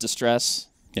level is distress.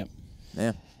 Yep.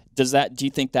 Yeah. Do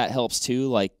you think that helps too?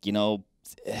 Like,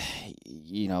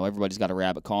 everybody's got a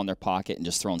rabbit call in their pocket and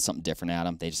just throwing something different at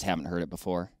them. They just haven't heard it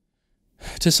before.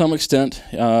 To some extent,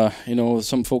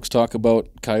 some folks talk about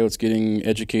coyotes getting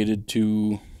educated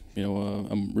to,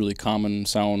 a really common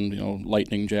sound.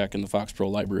 Lightning Jack in the Fox Pro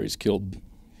libraries killed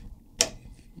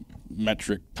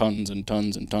metric tons and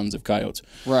tons and tons of coyotes.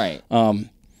 Right.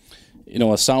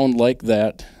 A sound like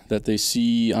that they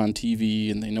see on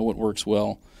TV and they know it works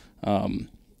well.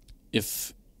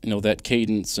 If that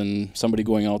cadence and somebody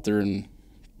going out there and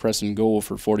press and go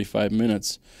for 45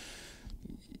 minutes.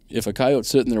 If a coyote's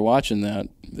sitting there watching that,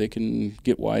 they can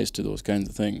get wise to those kinds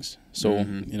of things. So,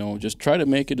 just try to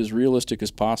make it as realistic as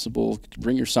possible.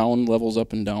 Bring your sound levels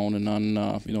up and down. And on,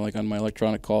 like on my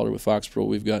electronic caller with Fox Pro,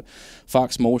 we've got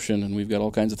Fox Motion, and we've got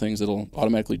all kinds of things that'll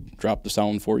automatically drop the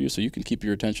sound for you, so you can keep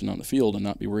your attention on the field and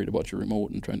not be worried about your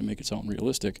remote and trying to make it sound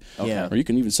realistic. Okay. Yeah. Or you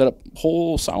can even set up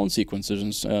whole sound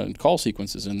sequences and call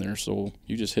sequences in there, so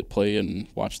you just hit play and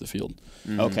watch the field.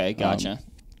 Okay, gotcha.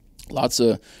 Lots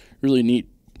of really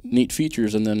neat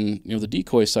features, and then the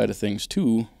decoy side of things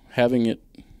too. Having it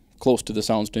close to the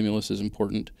sound stimulus is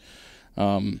important.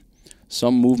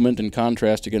 Some movement and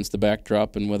contrast against the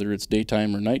backdrop, and whether it's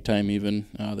daytime or nighttime, even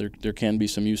there can be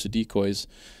some use of decoys.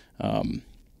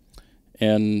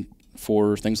 And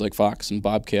for things like fox and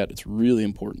bobcat, it's really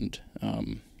important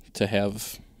to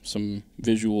have some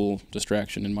visual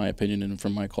distraction, in my opinion, and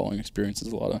from my calling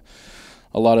experiences, a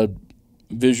lot of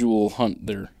visual hunt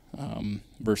there.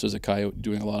 Versus a coyote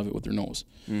doing a lot of it with their nose.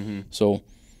 So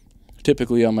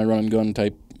typically on my run and gun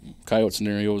type coyote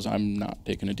scenarios, I'm not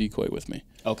taking a decoy with me.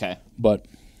 Okay. But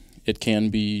it can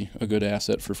be a good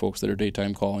asset for folks that are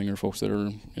daytime calling, or folks that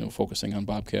are focusing on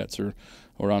bobcats or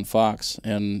on fox.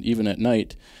 And even at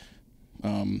night,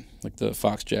 like the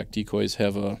fox jack decoys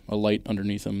have a light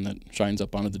underneath them that shines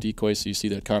up onto the decoy, so you see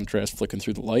that contrast flicking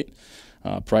through the light.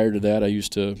 Prior to that, I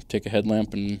used to take a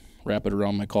headlamp and wrap it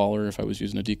around my collar if I was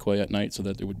using a decoy at night, so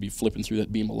that it would be flipping through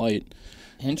that beam of light.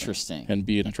 Interesting. And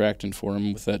be an attractant for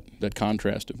them with that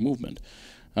contrast of movement.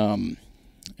 And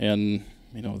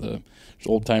the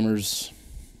old timers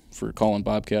for calling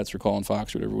bobcats or calling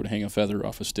fox or whatever would hang a feather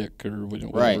off a stick or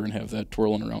whatever, right, and have that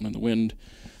twirling around in the wind,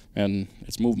 and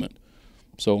it's movement.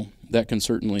 So that can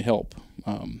certainly help.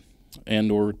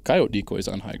 And or coyote decoys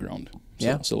on high ground.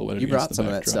 Yeah. Silhouetted you brought some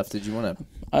of that stuff. Did you want to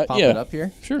pop it up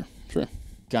here? Sure.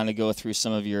 Kind of go through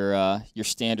some of your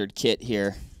standard kit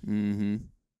here. Mm-hmm.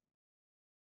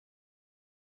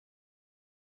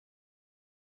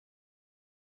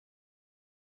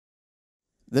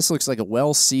 This looks like a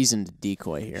well-seasoned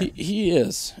decoy here. He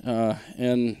is,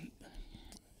 and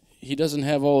he doesn't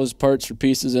have all his parts or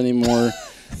pieces anymore.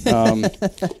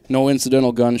 No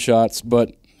incidental gunshots,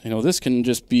 but this can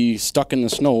just be stuck in the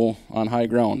snow on high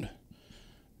ground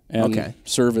and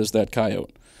serve as that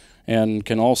coyote, and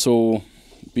can also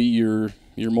be your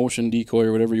motion decoy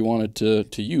or whatever you wanted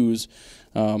to use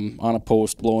on a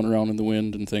post, blowing around in the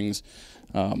wind and things.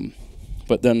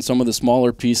 But then some of the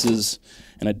smaller pieces,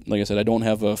 and like I said, I don't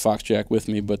have a fox jack with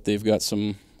me, but they've got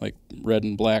some like red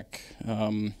and black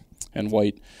and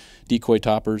white decoy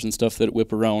toppers and stuff that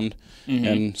whip around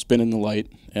and spin in the light,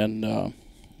 and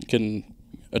can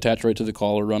attach right to the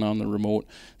collar, run on the remote.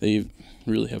 They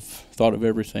really have thought of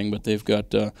everything, but they've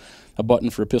got a button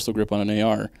for a pistol grip on an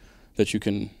AR that you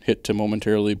can hit to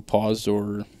momentarily pause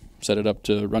or set it up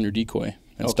to run your decoy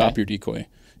and stop your decoy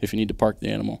if you need to park the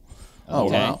animal. Oh,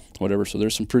 wow. Whatever. So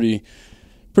there's some pretty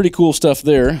cool stuff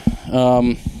there.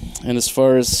 And as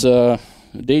far as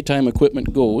daytime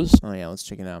equipment goes, let's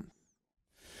check it out.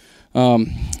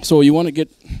 So you want to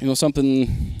get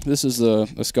something. This is a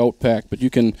scout pack, but you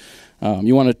can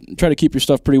you want to try to keep your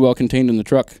stuff pretty well contained in the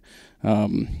truck.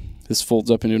 This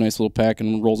folds up into a nice little pack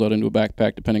and rolls out into a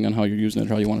backpack, depending on how you're using it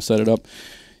or how you want to set it up.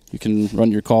 You can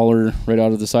run your collar right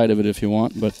out of the side of it if you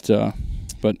want, but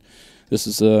this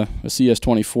is a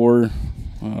CS24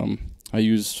 I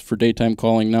use for daytime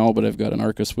calling now, but I've got an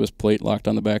Arca Swiss plate locked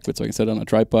on the back of it so I can set it on a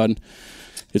tripod.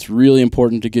 It's really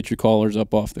important to get your collars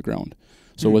up off the ground.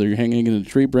 So whether you're hanging it in a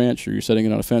tree branch or you're setting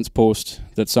it on a fence post,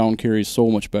 that sound carries so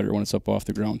much better when it's up off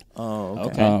the ground. Oh,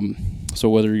 okay. So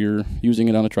whether you're using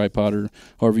it on a tripod or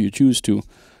however you choose to,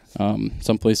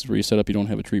 some places where you set up you don't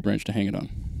have a tree branch to hang it on.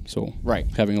 So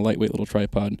having a lightweight little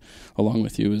tripod along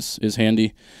with you is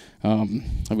handy.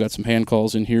 I've got some hand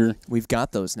calls in here. We've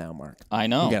got those now, Mark. I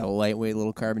know. We got a lightweight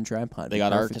little carbon tripod. They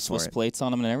got Arca Swiss plates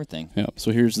on them and everything. Yeah.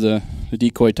 So here's the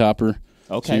decoy topper.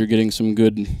 Okay. So you're getting some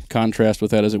good contrast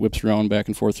with that as it whips around back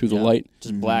and forth through the light.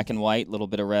 Just black and white, a little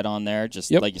bit of red on there.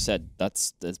 Just like you said,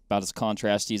 that's about as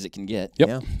contrasty as it can get. Yep.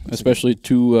 Yeah. Especially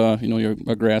to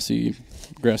a grassy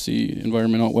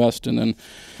environment out west, and then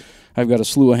I've got a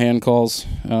slew of hand calls,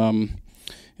 and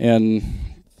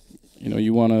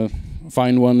you want to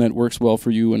find one that works well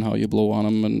for you and how you blow on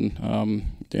them,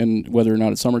 and whether or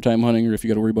not it's summertime hunting or if you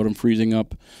got to worry about them freezing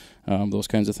up. Those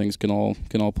kinds of things can all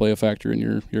play a factor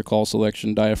in your call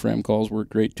selection. Diaphragm calls work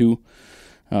great too.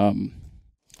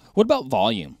 What about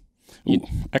volume? Ooh,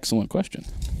 excellent question.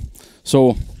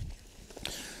 So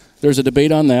there's a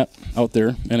debate on that out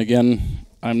there, and again,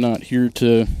 I'm not here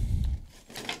to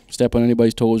step on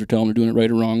anybody's toes or tell them they're doing it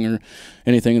right or wrong or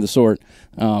anything of the sort.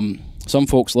 Some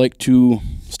folks like to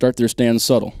start their stand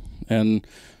subtle and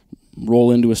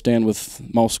roll into a stand with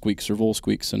mouse squeaks or vole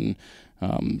squeaks and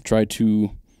try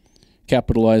to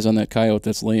capitalize on that coyote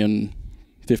that's laying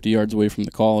 50 yards away from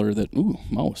the caller that, ooh,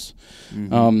 mouse.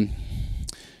 Mm-hmm.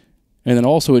 And then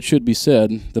also it should be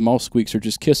said, the mouse squeaks are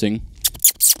just kissing.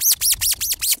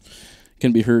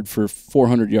 Can be heard for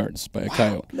 400 yards by a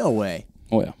coyote. No way.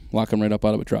 Oh, yeah. Lock them right up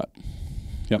out of a trot.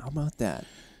 Yep. How about that?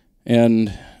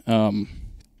 And,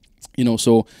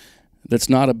 so that's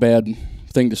not a bad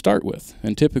thing to start with.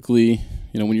 And typically,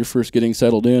 when you're first getting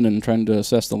settled in and trying to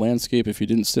assess the landscape, if you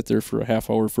didn't sit there for a half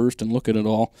hour first and look at it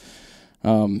all,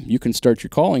 you can start your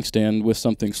calling stand with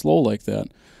something slow like that,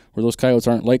 where those coyotes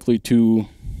aren't likely to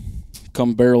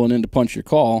come barreling in to punch your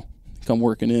call, come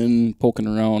working in, poking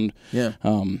around,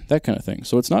 that kind of thing.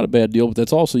 So it's not a bad deal, but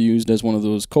that's also used as one of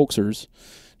those coaxers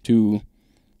to,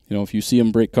 if you see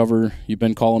them break cover, you've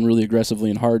been calling really aggressively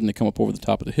and hard, and they come up over the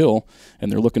top of the hill, and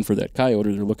they're looking for that coyote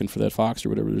or they're looking for that fox or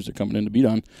whatever it is they're coming in to beat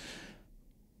on.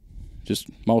 Just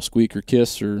mouse squeak or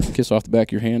kiss off the back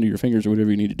of your hand or your fingers or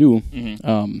whatever you need to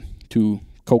do to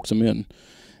coax them in.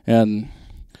 And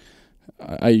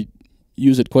I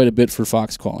use it quite a bit for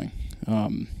fox calling.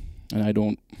 And I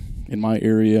don't, in my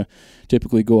area,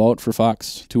 typically go out for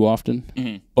fox too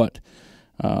often, but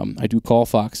I do call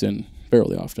fox in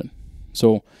fairly often.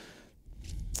 So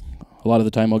a lot of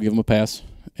the time I'll give them a pass,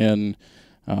 and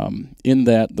in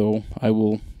that, though, I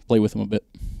will play with them a bit.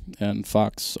 And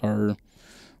fox are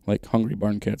like hungry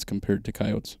barn cats compared to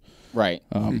coyotes. Right.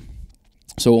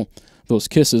 So those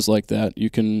kisses like that, you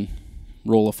can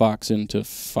roll a fox into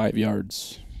 5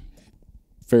 yards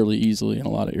fairly easily in a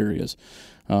lot of areas.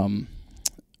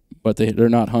 But they're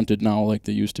not hunted now like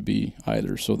they used to be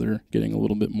either, so they're getting a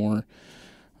little bit more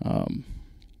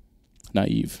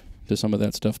naive to some of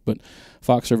that stuff. But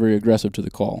fox are very aggressive to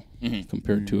the call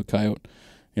compared to a coyote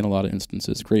in a lot of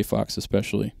instances, gray fox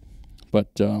especially.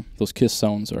 But those kiss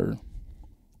sounds are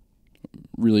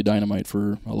really dynamite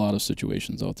for a lot of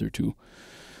situations out there too.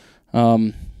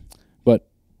 But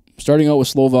starting out with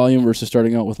slow volume versus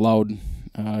starting out with loud,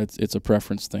 it's a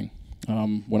preference thing.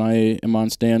 When I am on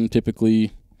stand,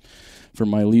 typically for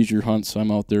my leisure hunts,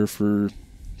 I'm out there for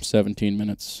 17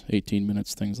 minutes, 18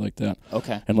 minutes, things like that.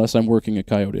 Okay. Unless I'm working a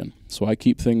coyote in. So I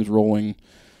keep things rolling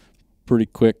pretty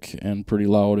quick and pretty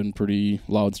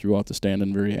loud throughout the stand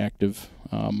and very active.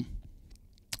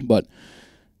 But,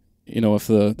 if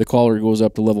the caller goes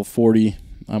up to level 40,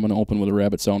 I'm going to open with a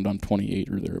rabbit sound on 28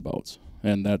 or thereabouts.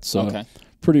 And that's a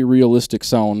pretty realistic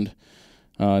sound.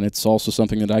 And it's also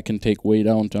something that I can take way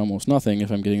down to almost nothing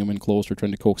if I'm getting them in close or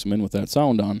trying to coax them in with that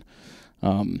sound on.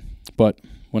 But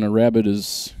when a rabbit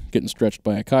is getting stretched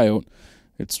by a coyote,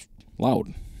 it's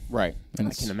loud. Right. And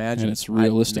I can imagine. And it's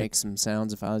realistic. I'd make some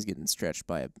sounds if I was getting stretched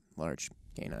by a large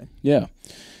canine. Yeah.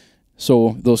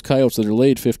 So those coyotes that are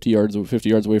laid 50 yards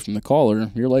away from the caller,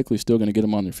 you're likely still going to get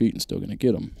them on their feet and still going to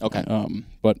get them. Okay.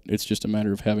 But it's just a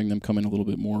matter of having them come in a little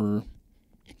bit more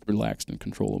relaxed and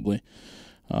controllably.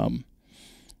 And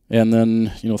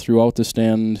then, throughout the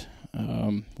stand,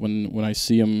 when I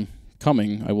see them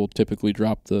coming, I will typically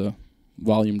drop the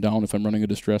volume down if I'm running a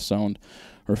distress sound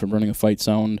or if I'm running a fight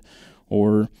sound,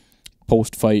 or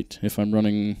post-fight if I'm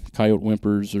running coyote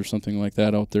whimpers or something like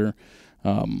that out there.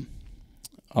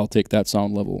 I'll take that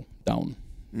sound level down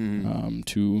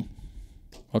to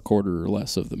a quarter or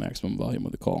less of the maximum volume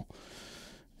of the call.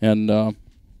 And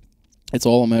it's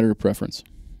all a matter of preference.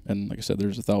 And like I said,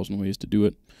 there's 1,000 ways to do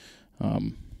it.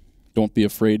 Don't be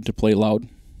afraid to play loud.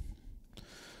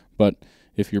 But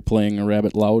if you're playing a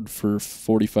rabbit loud for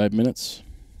 45 minutes,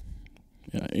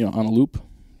 on a loop,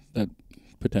 that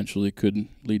potentially could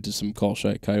lead to some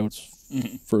call-shy coyotes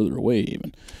further away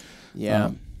even.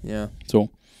 Yeah, So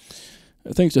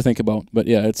things to think about. But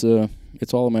yeah, it's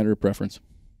all a matter of preference.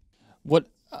 What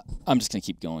I'm just gonna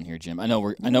keep going here, Jim. I know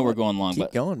we're going long, keep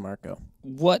but going, Marco.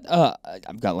 What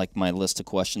I've got like my list of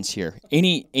questions here.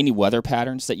 Any weather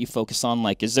patterns that you focus on?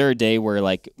 Like, is there a day where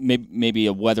like maybe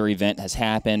a weather event has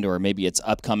happened, or maybe it's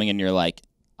upcoming, and you're like,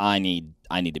 I need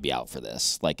to be out for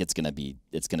this. Like it's gonna be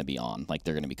on. Like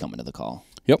they're gonna be coming to the call.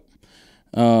 Yep.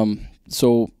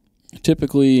 So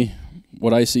typically,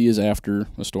 what I see is after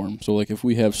a storm. So like if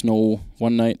we have snow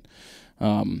one night,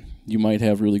 you might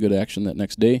have really good action that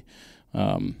next day.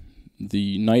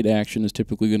 The night action is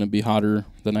typically going to be hotter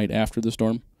the night after the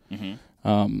storm.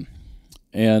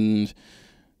 And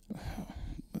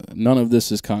none of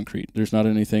this is concrete. There's not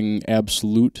anything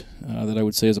absolute that I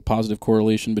would say is a positive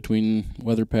correlation between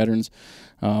weather patterns,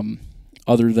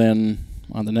 other than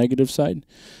on the negative side.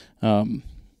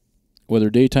 Whether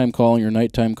daytime calling or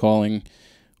nighttime calling,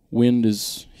 wind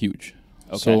is huge.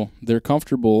 Okay. So they're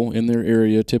comfortable in their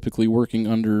area, typically working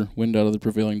under wind out of the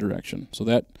prevailing direction. So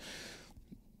that,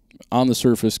 on the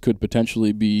surface, could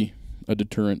potentially be a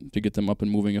deterrent to get them up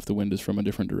and moving if the wind is from a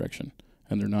different direction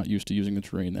and they're not used to using the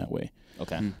terrain that way.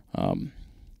 Okay.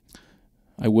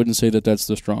 I wouldn't say that that's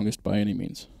the strongest by any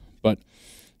means, but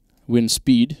wind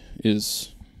speed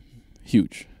is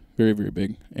huge, very, very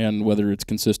big, and whether it's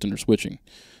consistent or switching.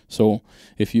 So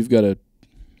if you've got a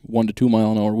 1 to 2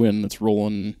 mile an hour wind that's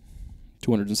rolling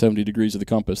 270 degrees of the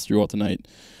compass throughout the night,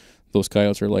 those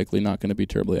coyotes are likely not going to be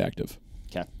terribly active.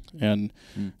 Okay. And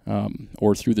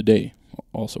or through the day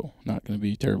also not going to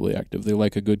be terribly active. They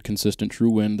like a good consistent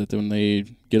true wind that when they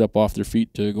get up off their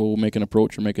feet to go make an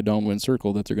approach or make a downwind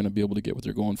circle, that they're going to be able to get what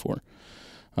they're going for.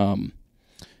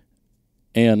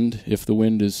 And if the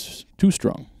wind is too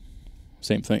strong,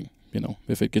 same thing.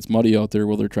 If it gets muddy out there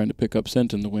while they're trying to pick up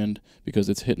scent in the wind because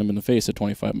it's hitting them in the face at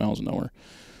 25 miles an hour,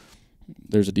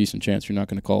 there's a decent chance you're not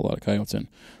going to call a lot of coyotes in.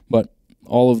 But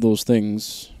all of those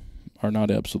things are not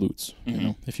absolutes.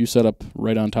 If you set up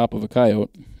right on top of a coyote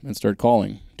and start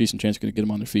calling, decent chance you're going to get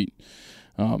them on their feet.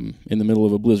 In the middle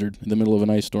of a blizzard, in the middle of an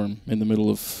ice storm, in the middle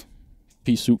of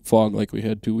pea soup fog like we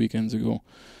had 2 weekends ago,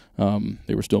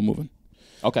 they were still moving.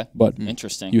 Okay. But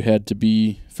interesting. You had to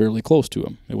be fairly close to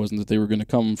them. It wasn't that they were going to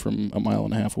come from a mile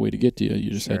and a half away to get to you.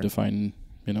 You just had to find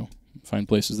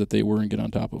places that they were and get on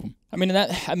top of them. I mean,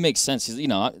 that makes sense.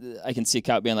 I can see a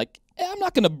coyote being like, I'm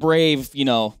not going to brave,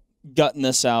 gutting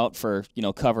this out for,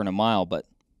 covering a mile, but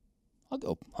I'll go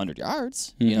 100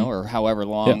 yards, or however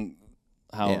long,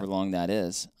 long that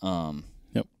is.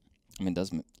 Yep. I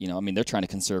mean, they're trying to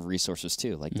conserve resources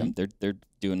too. Like they're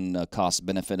doing a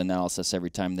cost-benefit analysis every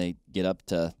time they get up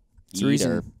to eat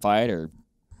or fight or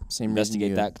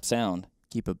investigate that sound.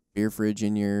 Keep a beer fridge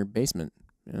in your basement.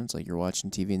 It's like you're watching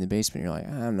TV in the basement. You're like,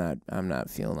 I'm not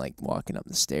feeling like walking up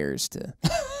the stairs to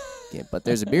get. But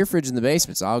there's a beer fridge in the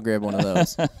basement, so I'll grab one of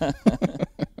those.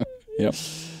 Yep.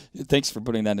 Thanks for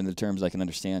putting that into terms I can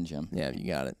understand, Jim. Yeah, you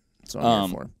got it. That's what I'm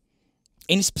here for.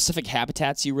 Any specific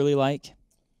habitats you really like?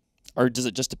 Or does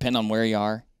it just depend on where you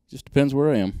are? Just depends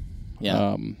where I am.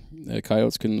 Yeah.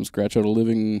 Coyotes can scratch out a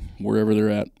living wherever they're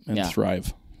at and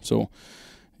thrive. So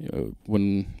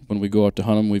when we go out to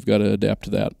hunt them, we've got to adapt to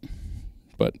that.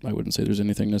 But I wouldn't say there's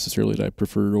anything necessarily that I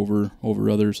prefer over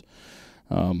others.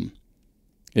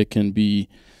 It can be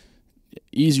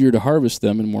easier to harvest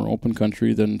them in more open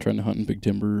country than trying to hunt in big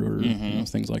timber or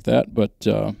things like that. But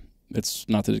it's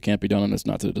not that it can't be done, and it's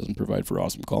not that it doesn't provide for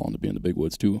awesome calling to be in the big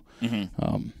woods too.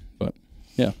 But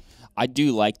yeah, I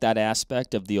do like that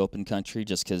aspect of the open country,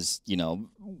 just because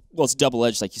it's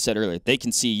double-edged, like you said earlier. They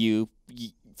can see you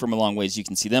from a long ways, you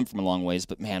can see them from a long ways.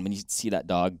 But man, when you see that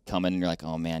dog coming, you're like,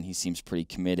 oh man, he seems pretty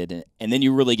committed. And then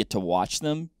you really get to watch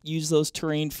them use those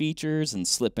terrain features and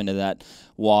slip into that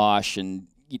wash. And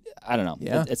I don't know.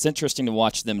 Yeah. It's interesting to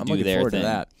watch them do their thing. I'm looking forward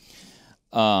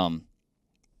to that.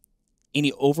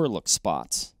 Any overlooked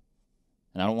spots?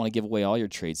 And I don't want to give away all your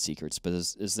trade secrets, but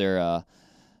is there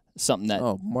something that...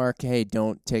 Oh, Mark, hey,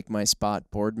 don't take my spot.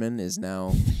 Boardman is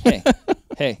now...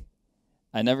 Hey.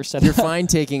 I never said... You're fine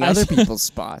taking other people's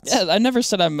spots. Yeah, I never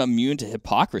said I'm immune to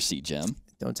hypocrisy, Jim.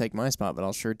 Don't take my spot, but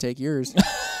I'll sure take yours.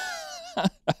 I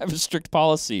have a strict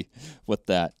policy with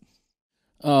that.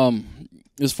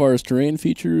 As far as terrain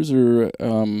features or...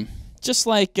 Just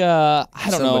like, I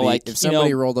don't know, like... If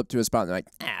somebody rolled up to a spot and they're like,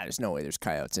 there's no way there's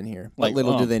coyotes in here. But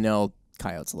little do they know,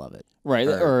 coyotes love it. Right,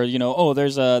 or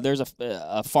there's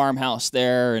a farmhouse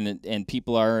there, and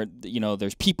people are,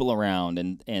 there's people around,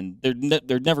 and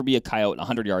there'd never be a coyote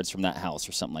 100 yards from that house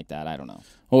or something like that. I don't know.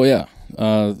 Oh yeah,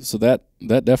 so that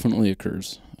definitely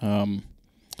occurs, and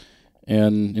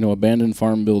abandoned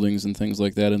farm buildings and things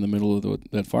like that in the middle of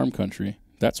that farm country.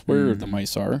 That's where the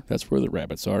mice are. That's where the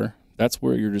rabbits are. That's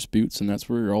where your disputes and that's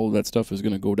where all of that stuff is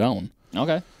going to go down.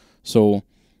 Okay. So,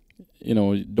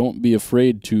 don't be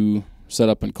afraid to set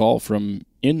up and call from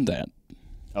in that.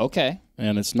 Okay.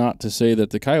 And it's not to say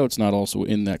that the coyote's not also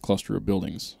in that cluster of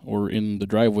buildings or in the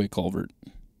driveway culvert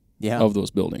of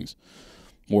those buildings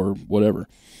or whatever.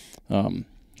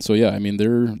 So yeah, I mean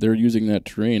they're using that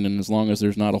terrain, and as long as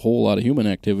there's not a whole lot of human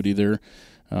activity there,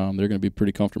 they're going to be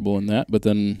pretty comfortable in that. But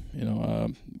then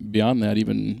beyond that,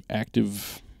 even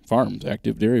active farms,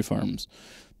 active dairy farms,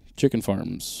 chicken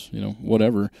farms,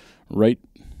 whatever, right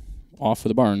off of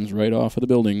the barns, right off of the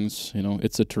buildings.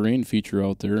 It's a terrain feature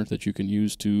out there that you can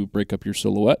use to break up your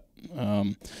silhouette.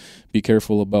 Be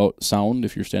careful about sound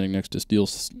if you're standing next to steel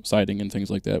siding and things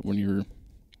like that when you're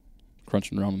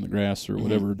crunching around in the grass or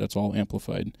whatever. That's all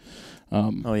amplified.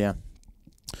 Oh yeah.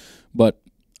 But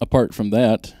apart from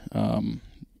that,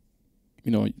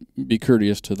 be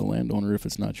courteous to the landowner if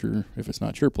it's not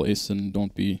your place, and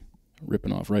don't be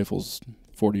ripping off rifles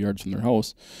 40 yards from their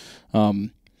house.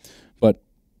 But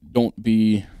don't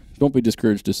be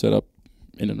discouraged to set up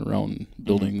in and around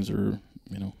buildings or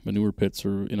manure pits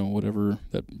or whatever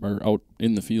that are out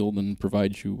in the field and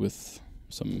provide you with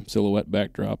some silhouette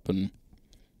backdrop. And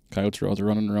coyotes are out there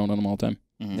running around on them all the time.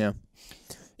 Mm-hmm.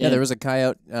 Yeah, there was a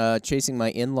coyote chasing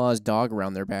my in-laws' dog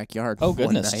around their backyard. Oh,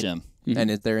 goodness, Jim. Mm-hmm. And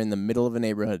they're in the middle of a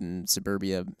neighborhood in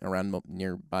suburbia around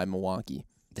nearby Milwaukee.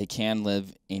 They can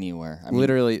live anywhere.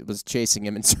 Literally, it was chasing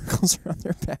him in circles around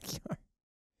their backyard.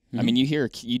 I mean,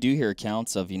 you do hear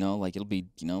accounts of, like it'll be,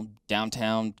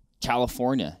 downtown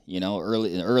California,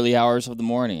 early hours of the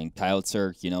morning, and coyotes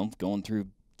are, going through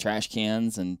trash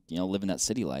cans and, living that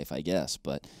city life, I guess.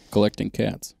 But collecting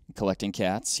cats,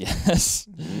 yes.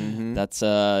 Mm-hmm. That's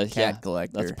cat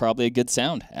collector. That's probably a good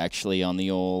sound actually on the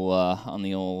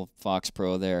old Fox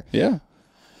Pro there. Yeah.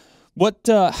 What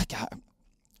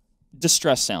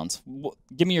distress sounds?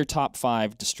 Give me your top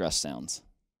 5 distress sounds.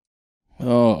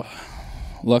 Oh,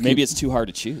 lucky. Maybe it's too hard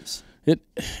to choose. It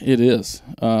is,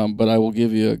 but I will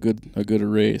give you a good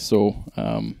array. So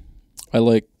I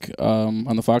like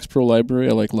on the Fox Pro library,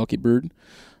 I like Lucky Bird.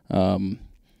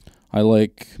 I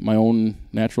like my own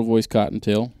natural voice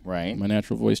Cottontail, right? My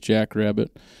natural voice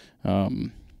Jackrabbit,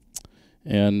 and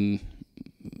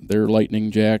their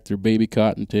Lightning Jack, their baby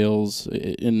Cottontails,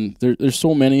 and there's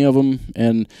so many of them.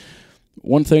 And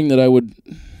one thing that I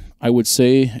would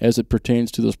say as it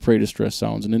pertains to those prey distress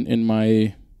sounds, and in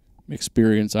my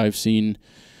experience, I've seen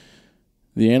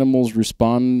the animals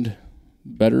respond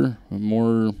better,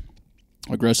 more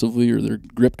aggressively, or they're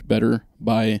gripped better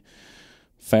by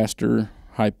faster,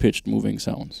 high-pitched moving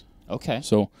sounds. Okay.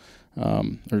 So,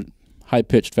 or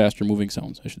high-pitched, faster moving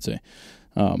sounds, I should say.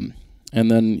 And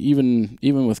then even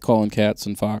with calling cats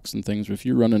and fox and things, if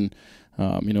you're running,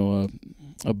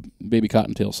 a baby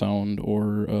cottontail sound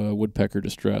or a woodpecker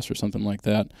distress or something like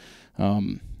that,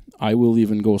 I will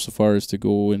even go so far as to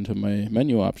go into my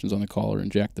menu options on the caller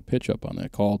and jack the pitch up on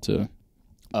that call to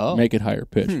make it higher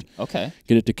pitched. Okay.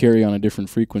 Get it to carry on a different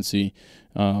frequency.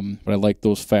 But I like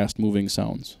those fast moving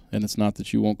sounds. And it's not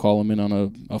that you won't call them in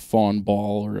on a fawn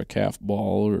ball or a calf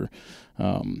ball or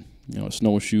a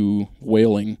snowshoe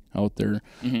wailing out there.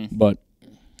 Mm-hmm. But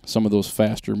some of those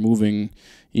faster moving,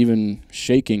 even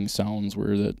shaking sounds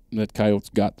where that coyote's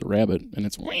got the rabbit and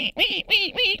it's where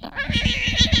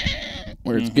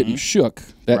it's getting shook,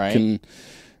 that can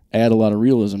add a lot of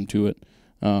realism to it.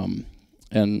 And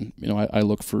I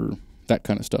look for that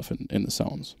kind of stuff in the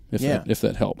sounds, if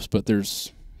that helps. But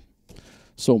there's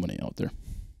so many out there.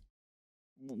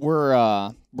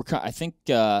 I think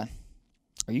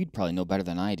you'd probably know better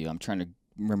than I do. I'm trying to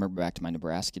remember back to my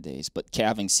Nebraska days, but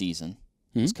calving season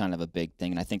is kind of a big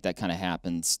thing, and I think that kind of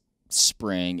happens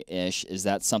spring-ish. Is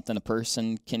that something a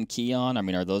person can key on? I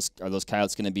mean, are those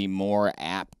coyotes going to be more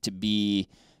apt to be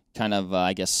kind of,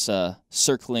 I guess,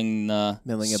 circling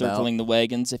the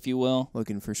wagons, if you will,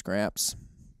 looking for scraps?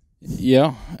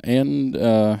 Yeah, and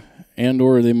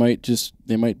or they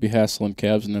might be hassling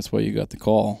calves, and that's why you got the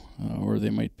call, or they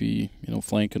might be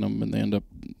flanking them, and they end up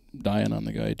dying on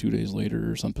the guy 2 days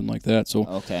later or something like that. So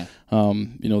okay,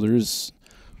 there is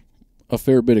a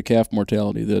fair bit of calf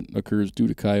mortality that occurs due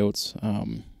to coyotes,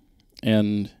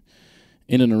 and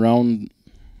in and around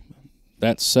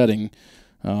that setting,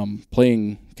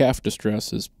 playing calf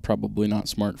distress is probably not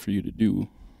smart for you to do.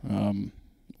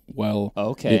 Well,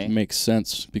 it makes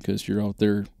sense because you're out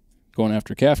there going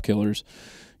after calf killers.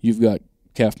 You've got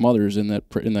calf mothers in that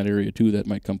area too that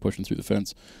might come pushing through the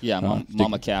fence. Yeah,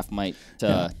 mama calf might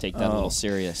take that a little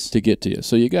serious to get to you.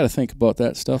 So you got to think about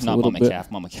that stuff Not a little mama bit. Calf,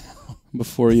 mama calf.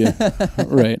 Before you,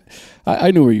 right?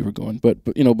 I knew where you were going, but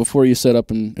before you set up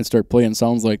and start playing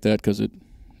sounds like that, because it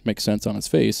makes sense on its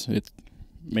face, it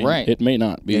may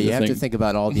not be. Yeah, the you have thing. to think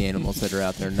about all the animals that are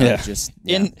out there, not just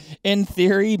in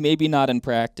theory, maybe not in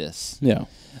practice. Yeah.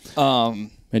 And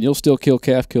you'll still kill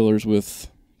calf killers with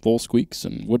bull squeaks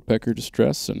and woodpecker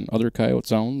distress and other coyote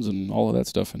sounds and all of that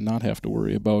stuff, and not have to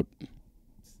worry about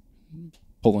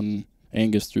pulling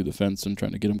Angus through the fence and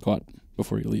trying to get him caught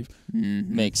before you leave.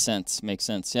 Mm-hmm. Makes sense.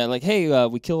 Yeah, like, hey,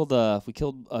 we killed a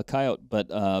coyote, but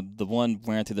the one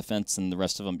ran through the fence, and the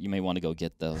rest of them, you may want to go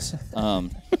get those.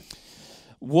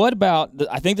 What about?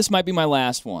 I think this might be my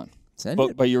last one.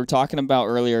 But you were talking about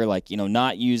earlier, like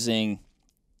not using,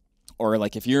 or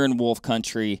like if you're in wolf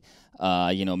country,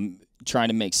 trying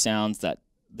to make sounds that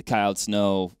the coyotes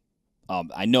know.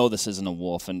 I know this isn't a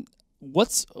wolf, and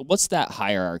what's that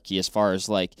hierarchy as far as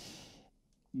like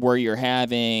where you're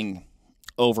having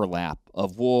overlap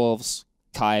of wolves,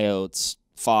 coyotes,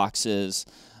 foxes?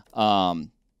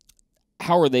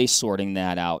 How are they sorting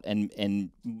that out? And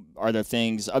are there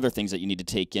other things that you need to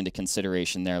take into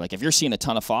consideration there? Like if you're seeing a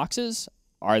ton of foxes,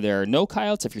 are there no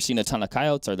coyotes? If you're seeing a ton of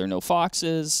coyotes, are there no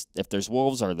foxes? If there's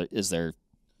wolves, is there,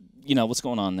 what's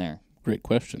going on there? Great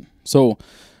question. So,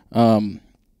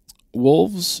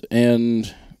 wolves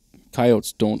and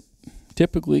coyotes don't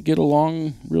typically get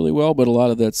along really well, but a lot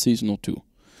of that's seasonal too.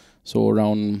 So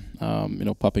around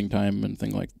pupping time and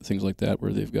things like that,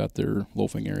 where they've got their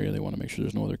loafing area, they want to make sure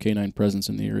there's no other canine presence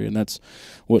in the area, and that's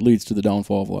what leads to the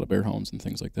downfall of a lot of bear hounds and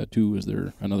things like that too. Is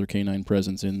there another canine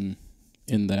presence in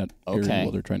that area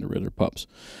while they're trying to rear their pups?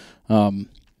 So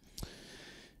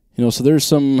there's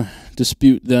some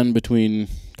dispute then between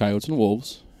coyotes and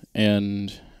wolves,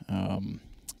 and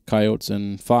coyotes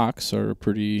and fox are a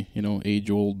pretty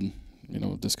age-old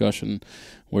discussion,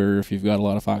 where if you've got a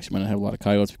lot of fox, you might not have a lot of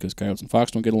coyotes, because coyotes and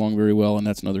fox don't get along very well, and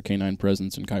that's another canine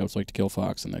presence, and coyotes like to kill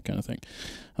fox and that kind of thing.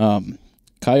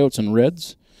 Coyotes and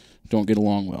reds don't get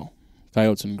along well.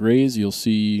 Coyotes and grays, you'll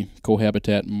see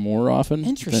cohabitat more often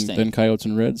than coyotes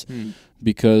and reds,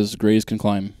 because grays can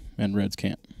climb and reds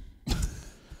can't.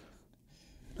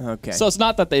 Okay. So it's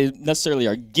not that they necessarily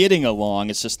are getting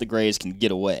along, it's just the grays can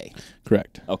get away.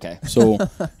 Correct. Okay. So,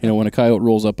 when a coyote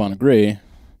rolls up on a gray,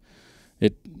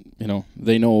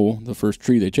 they know the first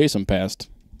tree they chase them past,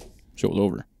 show's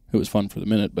over. It was fun for the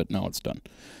minute, but now it's done.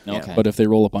 Okay. But if they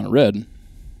roll up on a red,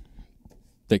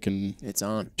 they can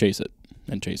chase it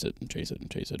and chase it and chase it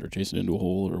and chase it, or chase it into a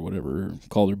hole or whatever, or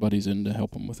call their buddies in to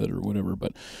help them with it or whatever.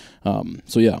 But,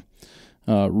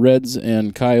 reds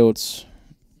and coyotes,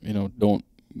 don't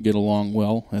get along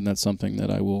well, and that's something that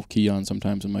I will key on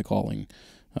sometimes in my calling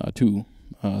too.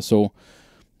 So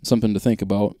something to think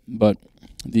about. But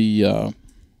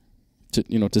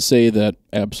to say that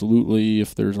absolutely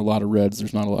if there's a lot of reds,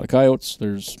 there's not a lot of coyotes,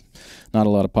 there's not a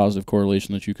lot of positive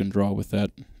correlation that you can draw with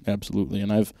that, absolutely.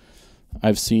 And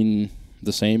I've seen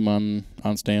the same on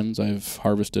stands. I've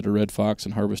harvested a red fox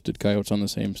and harvested coyotes on the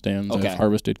same stands. Okay. I've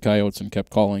harvested coyotes and kept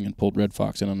calling and pulled red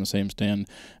fox in on the same stand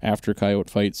after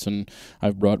coyote fights, and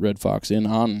I've brought red fox in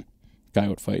on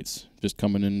coyote fights, just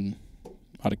coming in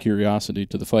out of curiosity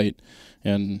to the fight.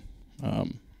 And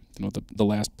the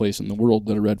last place in the world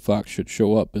that a red fox should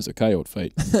show up is a coyote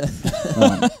fight.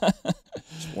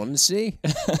 Just wanted to see.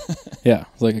 Yeah,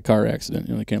 it's like a car accident.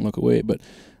 They can't look away. But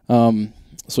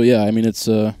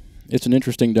it's an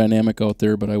interesting dynamic out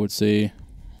there. But I would say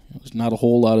there's not a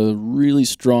whole lot of really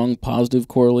strong positive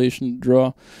correlation to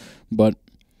draw. But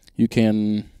you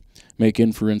can make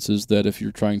inferences that if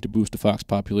you're trying to boost a fox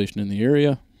population in the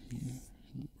area,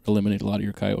 eliminate a lot of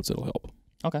your coyotes. It'll help.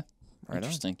 Okay. Right.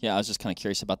 Interesting. Yeah, I was just kind of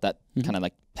curious about that kind of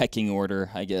like pecking order,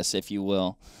 I guess, if you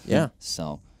will. Yeah.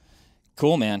 So,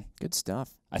 cool, man. Good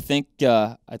stuff. I think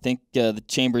the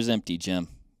chamber's empty, Jim.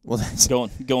 Well, that's go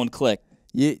and click.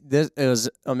 It was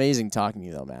amazing talking to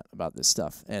you though, Matt, about this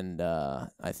stuff, and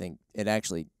I think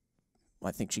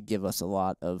should give us a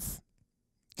lot of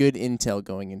good intel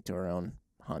going into our own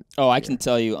hunt. Oh, I can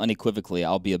tell you unequivocally,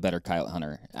 I'll be a better coyote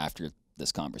hunter after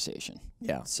this conversation.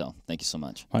 Yeah. So thank you so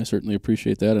much. I certainly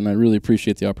appreciate that, and I really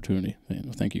appreciate the opportunity.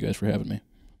 Thank you guys for having me.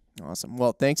 Awesome.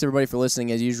 Well, thanks everybody for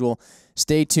listening. As usual,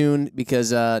 stay tuned,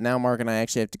 because now Mark and I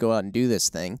actually have to go out and do this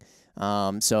thing.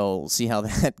 So we'll see how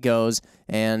that goes.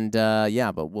 And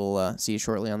but we'll see you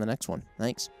shortly on the next one.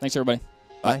 Thanks. Thanks, everybody.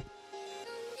 Bye.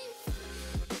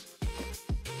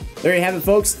 There you have it,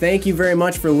 folks. Thank you very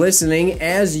much for listening.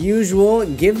 As usual,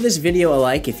 give this video a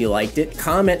like if you liked it,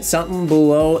 comment something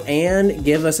below, and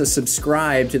give us a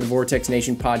subscribe to the Vortex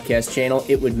Nation podcast channel.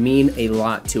 It would mean a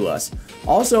lot to us.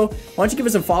 Also, why don't you give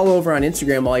us a follow over on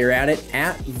Instagram while you're at it,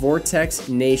 at Vortex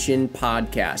Nation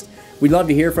Podcast. We'd love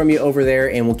to hear from you over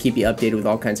there, and we'll keep you updated with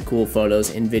all kinds of cool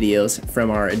photos and videos from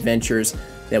our adventures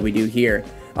that we do here.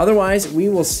 Otherwise, we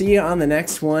will see you on the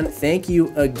next one. Thank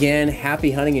you again.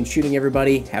 Happy hunting and shooting,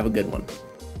 everybody. Have a good one.